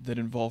children that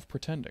involve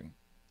pretending.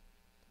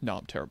 No,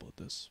 I'm terrible at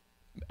this.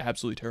 I'm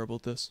absolutely terrible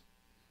at this.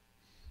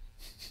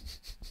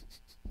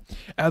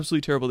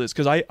 Absolutely terrible at this.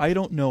 Because I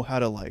don't know how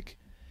to, like,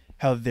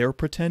 how they're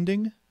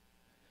pretending.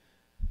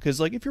 Because,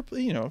 like, if you're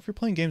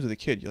playing games with a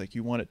kid,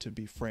 you want it to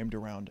be framed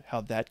around how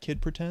that kid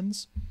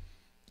pretends.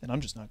 And I'm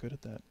just not good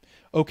at that.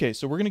 Okay,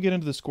 so we're going to get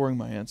into the scoring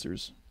my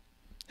answers.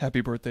 Happy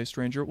birthday,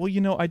 stranger. Well,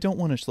 I don't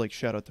want to, like,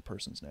 shout out the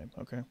person's name,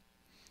 okay?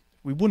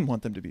 We wouldn't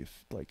want them to be,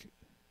 like,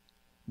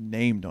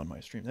 named on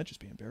my stream. That'd just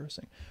be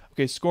embarrassing.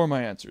 Okay, score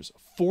my answers.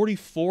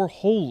 44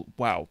 whole...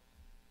 Wow.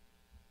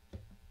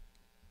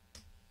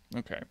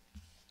 Okay.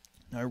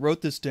 Now, I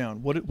wrote this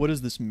down. What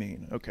does this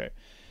mean? Okay.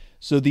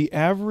 So the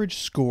average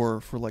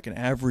score for like an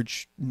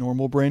average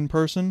normal brain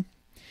person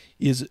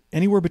is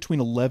anywhere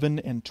between 11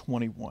 and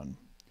 21.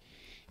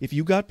 If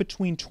you got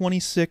between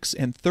 26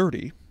 and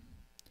 30,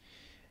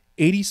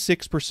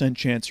 86%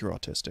 chance you're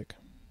autistic.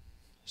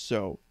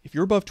 So if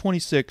you're above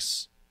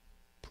 26,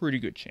 pretty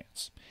good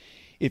chance.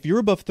 If you're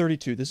above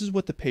 32, this is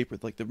what the paper,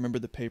 remember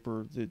the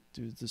paper,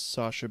 the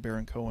Sacha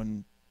Baron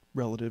Cohen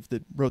relative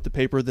that wrote the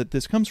paper that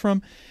this comes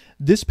from?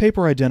 This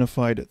paper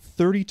identified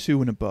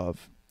 32 and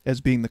above as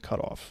being the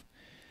cutoff.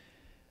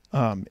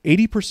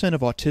 80%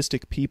 of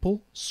autistic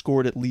people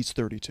scored at least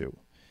 32.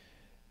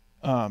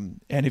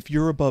 And if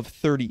you're above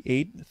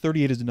 38,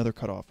 38 is another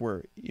cutoff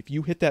where if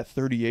you hit that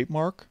 38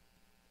 mark,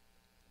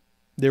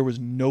 there was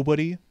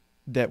nobody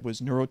that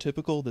was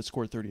neurotypical that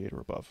scored 38 or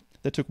above.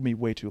 That took me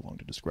way too long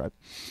to describe.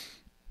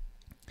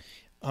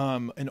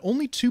 And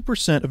only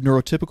 2% of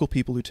neurotypical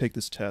people who take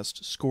this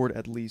test scored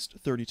at least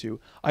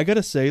 32. I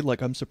gotta say,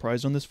 like, I'm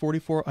surprised on this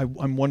 44.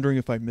 I'm wondering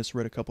if I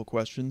misread a couple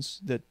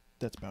questions.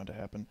 That's bound to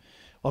happen.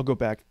 I'll go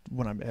back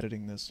when I'm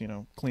editing this,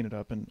 clean it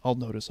up, and I'll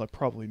notice I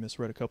probably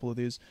misread a couple of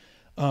these.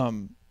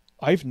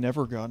 I've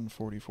never gotten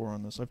 44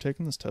 on this. I've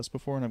taken this test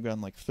before, and I've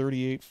gotten like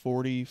 38,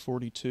 40,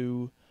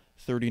 42,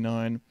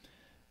 39.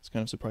 It's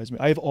kind of surprised me.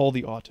 I have all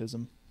the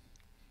autism.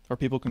 Are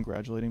people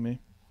congratulating me?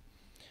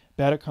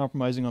 Bad at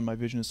compromising on my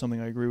vision is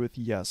something I agree with.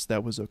 Yes,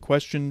 that was a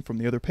question from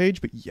the other page,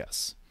 but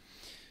yes.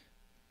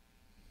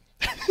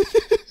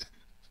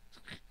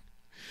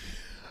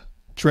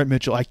 Trent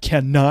Mitchell, I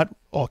cannot,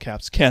 all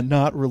caps,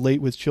 cannot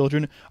relate with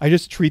children. I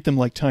just treat them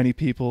like tiny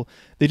people.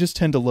 They just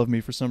tend to love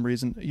me for some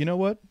reason. You know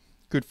what?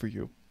 Good for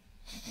you.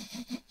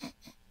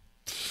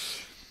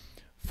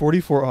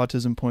 44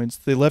 autism points.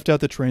 They left out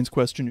the trains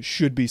question. It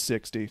should be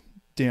 60.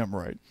 Damn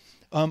right.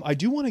 I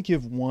do want to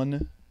give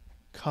one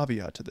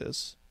caveat to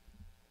this,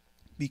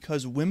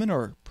 because women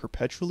are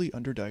perpetually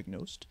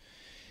underdiagnosed.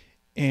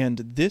 And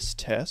this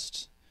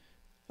test,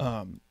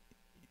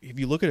 if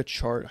you look at a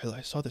chart,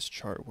 I saw this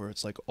chart where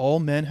it's like all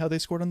men, how they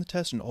scored on the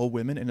test, and all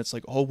women, and it's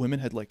like all women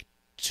had like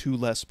 2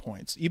 less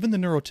points. Even the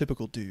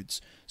neurotypical dudes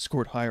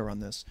scored higher on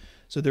this.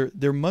 So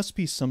there must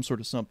be some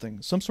sort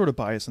of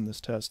bias in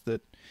this test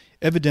that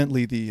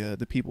evidently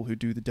the people who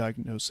do the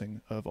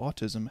diagnosing of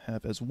autism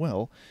have as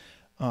well.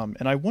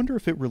 And I wonder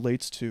if it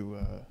relates to,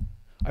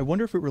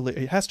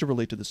 it has to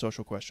relate to the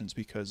social questions,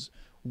 because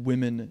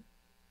women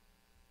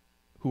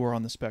who are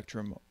on the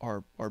spectrum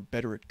are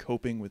better at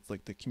coping with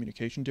like the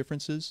communication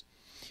differences.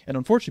 And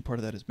unfortunately part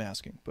of that is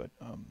masking, but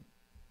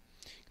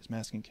because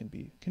masking can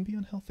be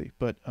unhealthy.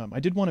 But I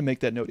did want to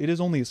make that note. It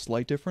is only a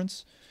slight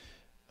difference.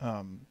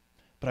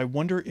 But I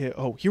wonder if,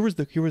 here was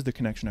the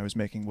connection I was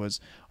making,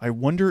 was I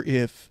wonder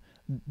if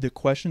the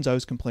questions I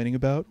was complaining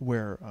about,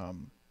 where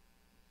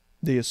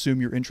they assume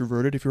you're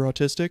introverted if you're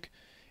autistic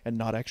and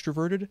not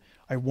extroverted,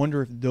 I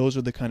wonder if those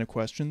are the kind of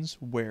questions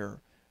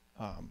where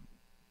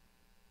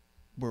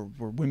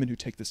women who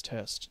take this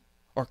test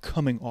are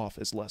coming off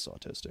as less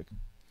autistic.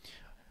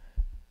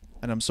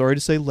 And I'm sorry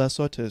to say less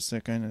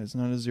autistic, and it's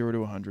not a 0 to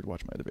 100.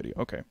 Watch my other video.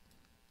 Okay.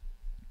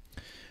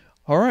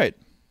 All right.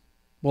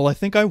 Well, I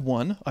think I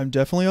won. I'm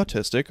definitely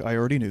autistic. I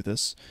already knew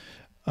this.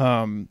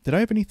 Did I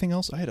have anything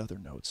else? I had other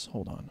notes.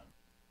 Hold on.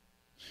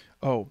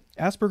 Oh,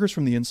 Asperger's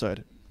from the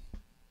Inside.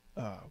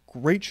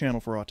 Great channel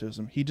for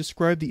autism. He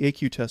described the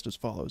AQ test as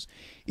follows.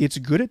 It's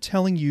good at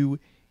telling you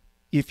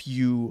if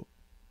you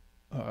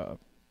are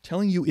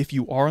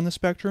on the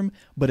spectrum,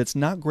 but it's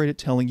not great at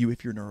telling you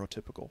if you're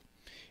neurotypical.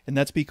 And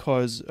that's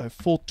because a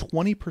full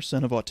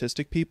 20% of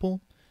autistic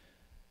people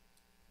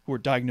who are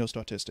diagnosed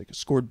autistic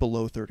scored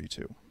below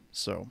 32.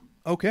 So,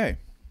 okay.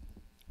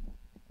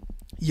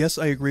 Yes,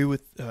 I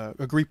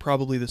agree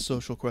probably the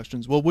social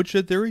questions. Well,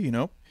 woodshed theory,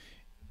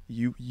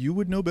 you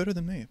would know better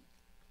than me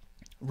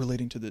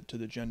relating to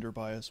the gender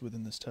bias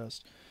within this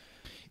test.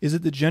 Is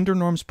it the gender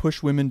norms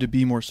push women to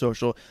be more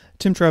social?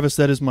 Tim Travis,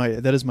 that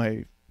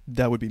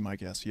would be my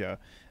guess. Yeah.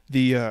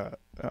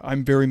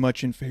 I'm very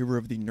much in favor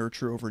of the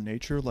nurture over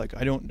nature. Like,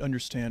 I don't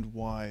understand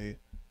why,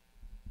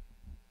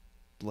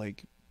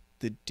 like,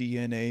 the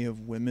DNA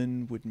of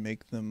women would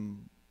make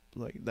them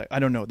like that. I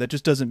don't know. That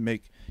just doesn't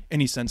make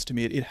any sense to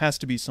me. It has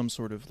to be some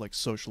sort of like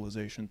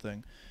socialization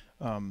thing.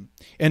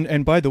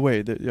 And by the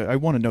way, I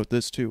want to note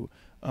this too.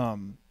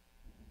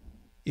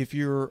 If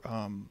you're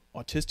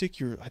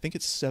autistic, I think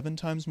it's 7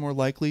 times more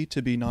likely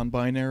to be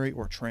non-binary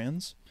or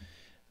trans.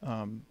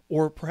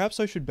 Or perhaps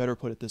I should better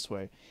put it this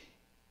way.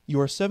 You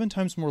are 7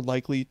 times more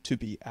likely to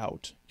be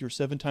out. You're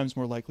 7 times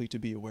more likely to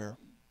be aware.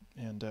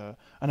 And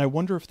I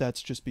wonder if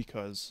that's just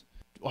because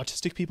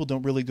autistic people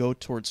don't really go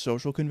towards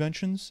social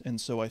conventions. And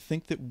so I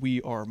think that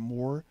we are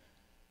more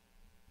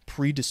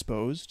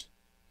predisposed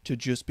to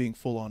just being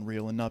full on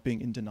real and not being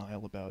in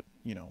denial about,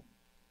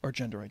 our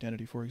gender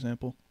identity, for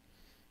example.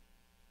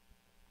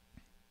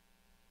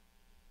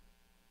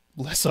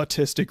 Less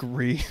autistic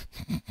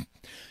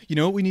You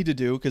know what we need to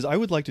do? Because I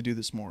would like to do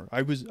this more.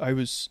 I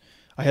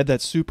had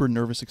that super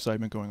nervous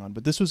excitement going on,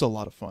 but this was a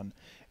lot of fun,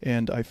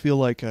 and I feel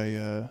like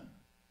I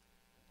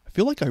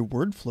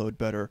word flowed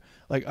better.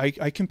 Like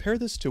I compare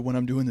this to when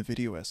I'm doing the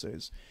video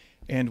essays,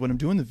 and when I'm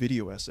doing the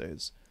video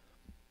essays,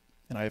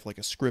 and I have like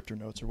a script or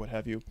notes or what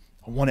have you,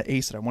 I want to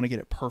ace it. I want to get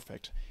it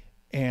perfect,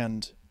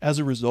 and as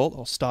a result,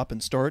 I'll stop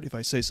and start if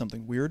I say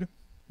something weird.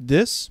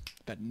 This,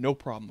 I've got no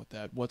problem with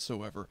that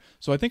whatsoever.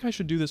 So I think I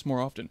should do this more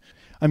often.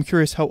 I'm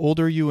curious, how old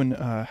are you, and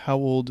how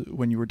old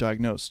when you were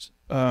diagnosed?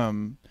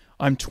 I'm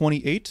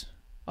 28.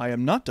 I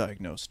am not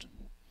diagnosed.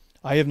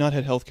 I have not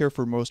had healthcare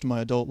for most of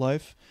my adult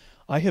life.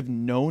 I have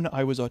known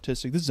I was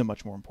autistic. This is a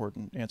much more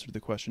important answer to the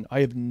question. I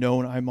have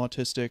known I'm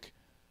autistic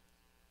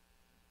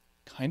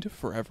kind of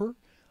forever.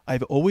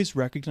 I've always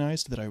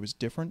recognized that I was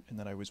different and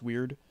that I was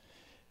weird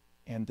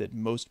and that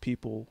most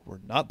people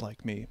were not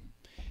like me.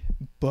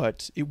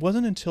 But it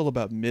wasn't until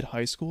about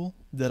mid-high school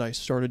that I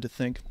started to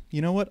think,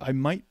 you know what, I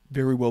might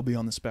very well be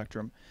on the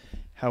spectrum.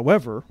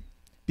 However,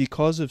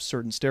 because of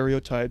certain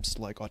stereotypes,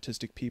 like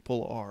autistic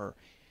people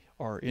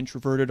are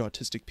introverted,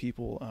 autistic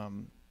people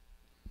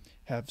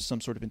have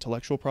some sort of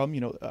intellectual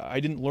problem. I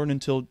didn't learn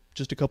until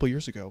just a couple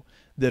years ago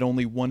that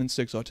only 1 in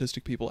 6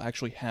 autistic people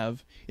actually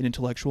have an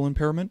intellectual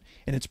impairment,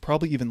 and it's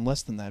probably even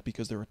less than that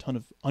because there are a ton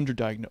of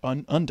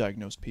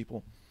undiagnosed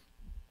people.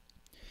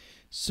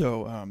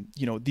 So,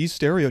 these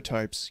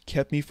stereotypes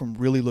kept me from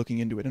really looking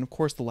into it. And of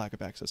course, the lack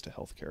of access to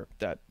healthcare,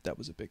 that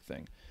was a big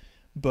thing.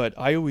 But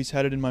I always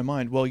had it in my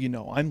mind, well,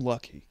 I'm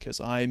lucky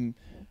because I'm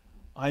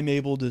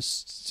able to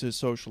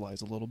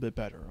socialize a little bit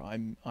better.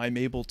 I'm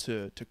able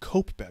to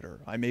cope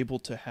better. I'm able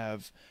to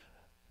have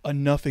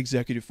enough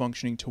executive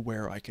functioning to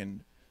where I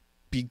can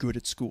be good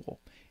at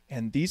school.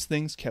 And these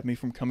things kept me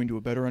from coming to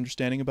a better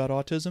understanding about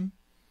autism,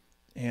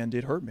 and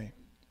it hurt me.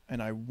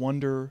 And I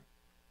wonder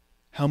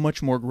how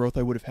much more growth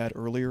I would have had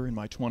earlier in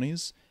my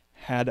 20s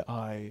had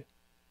I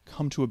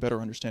come to a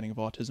better understanding of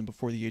autism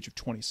before the age of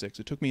 26.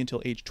 It took me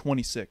until age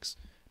 26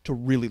 to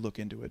really look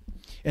into it.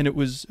 And it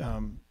was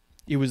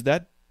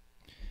that,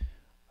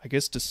 I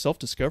guess, the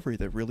self-discovery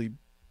that really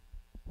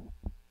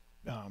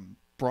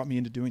brought me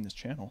into doing this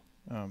channel.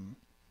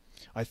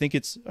 I think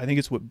it's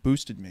what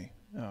boosted me.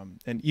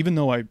 And even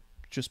though I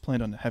just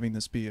planned on having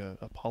this be a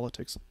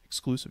politics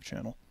exclusive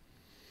channel,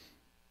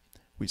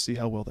 we see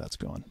how well that's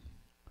gone.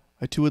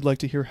 I too would like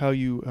to hear how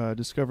you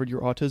discovered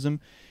your autism.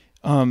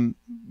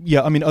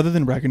 Yeah, I mean, other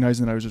than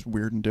recognizing that I was just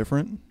weird and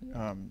different,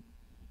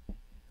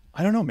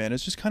 I don't know, man.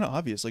 It's just kind of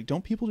obvious. Like,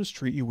 don't people just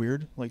treat you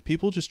weird? Like,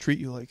 people just treat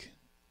you like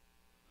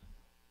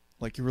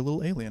you're a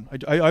little alien.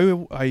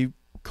 I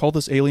call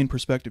this alien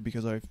perspective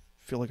because I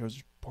feel like I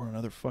was born on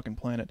another fucking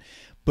planet.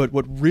 But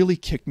what really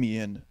kicked me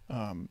in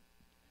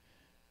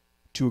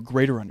to a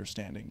greater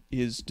understanding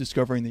is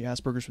discovering the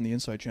Asperger's from the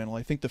Inside channel.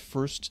 I think the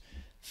first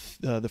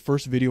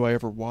video I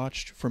ever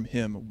watched from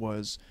him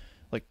was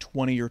like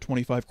 20 or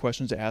 25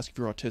 questions to ask if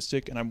you're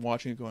autistic, and I'm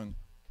watching it going,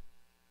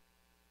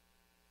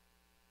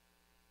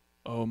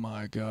 oh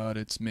my God,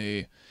 it's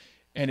me.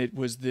 And it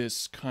was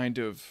this kind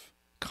of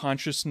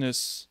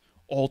consciousness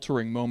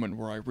altering moment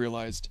where I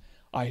realized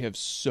I have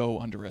so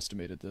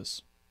underestimated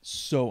this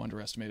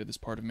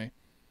part of me.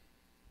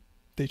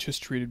 They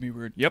just treated me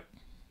weird. Yep.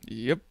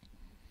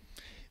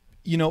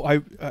 You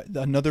know,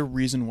 another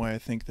reason why I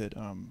think that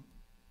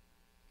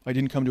I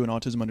didn't come to an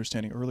autism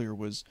understanding earlier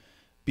was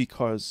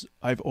because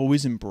I've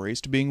always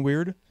embraced being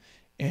weird,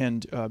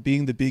 and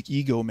being the big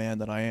ego man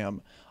that I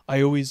am,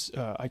 I always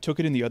I took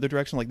it in the other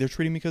direction. Like, they're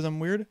treating me because I'm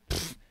weird.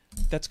 Pfft,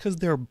 that's because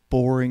they're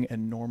boring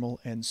and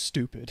normal and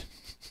stupid.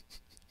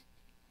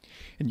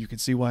 And you can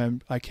see why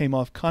I came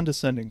off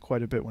condescending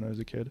quite a bit when I was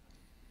a kid.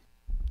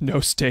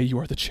 No, stay. You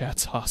are the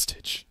chat's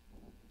hostage.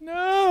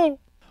 No.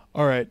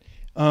 All right.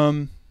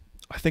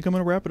 I think I'm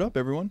gonna wrap it up,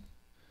 everyone.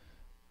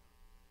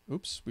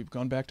 Oops, we've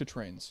gone back to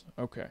trains.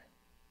 Okay.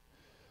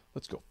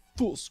 Let's go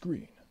full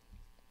screen.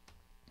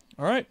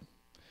 All right.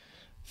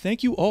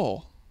 Thank you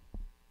all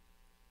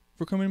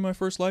for coming to my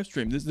first live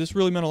stream. This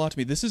really meant a lot to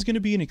me. This is going to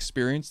be an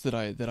experience that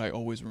I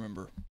always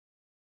remember.